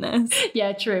play in this.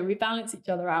 Yeah, true. We balance each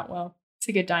other out well. It's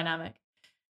a good dynamic.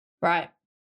 Right.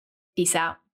 Peace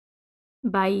out.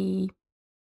 Bye.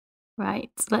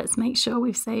 Right, let's make sure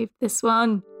we've saved this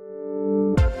one.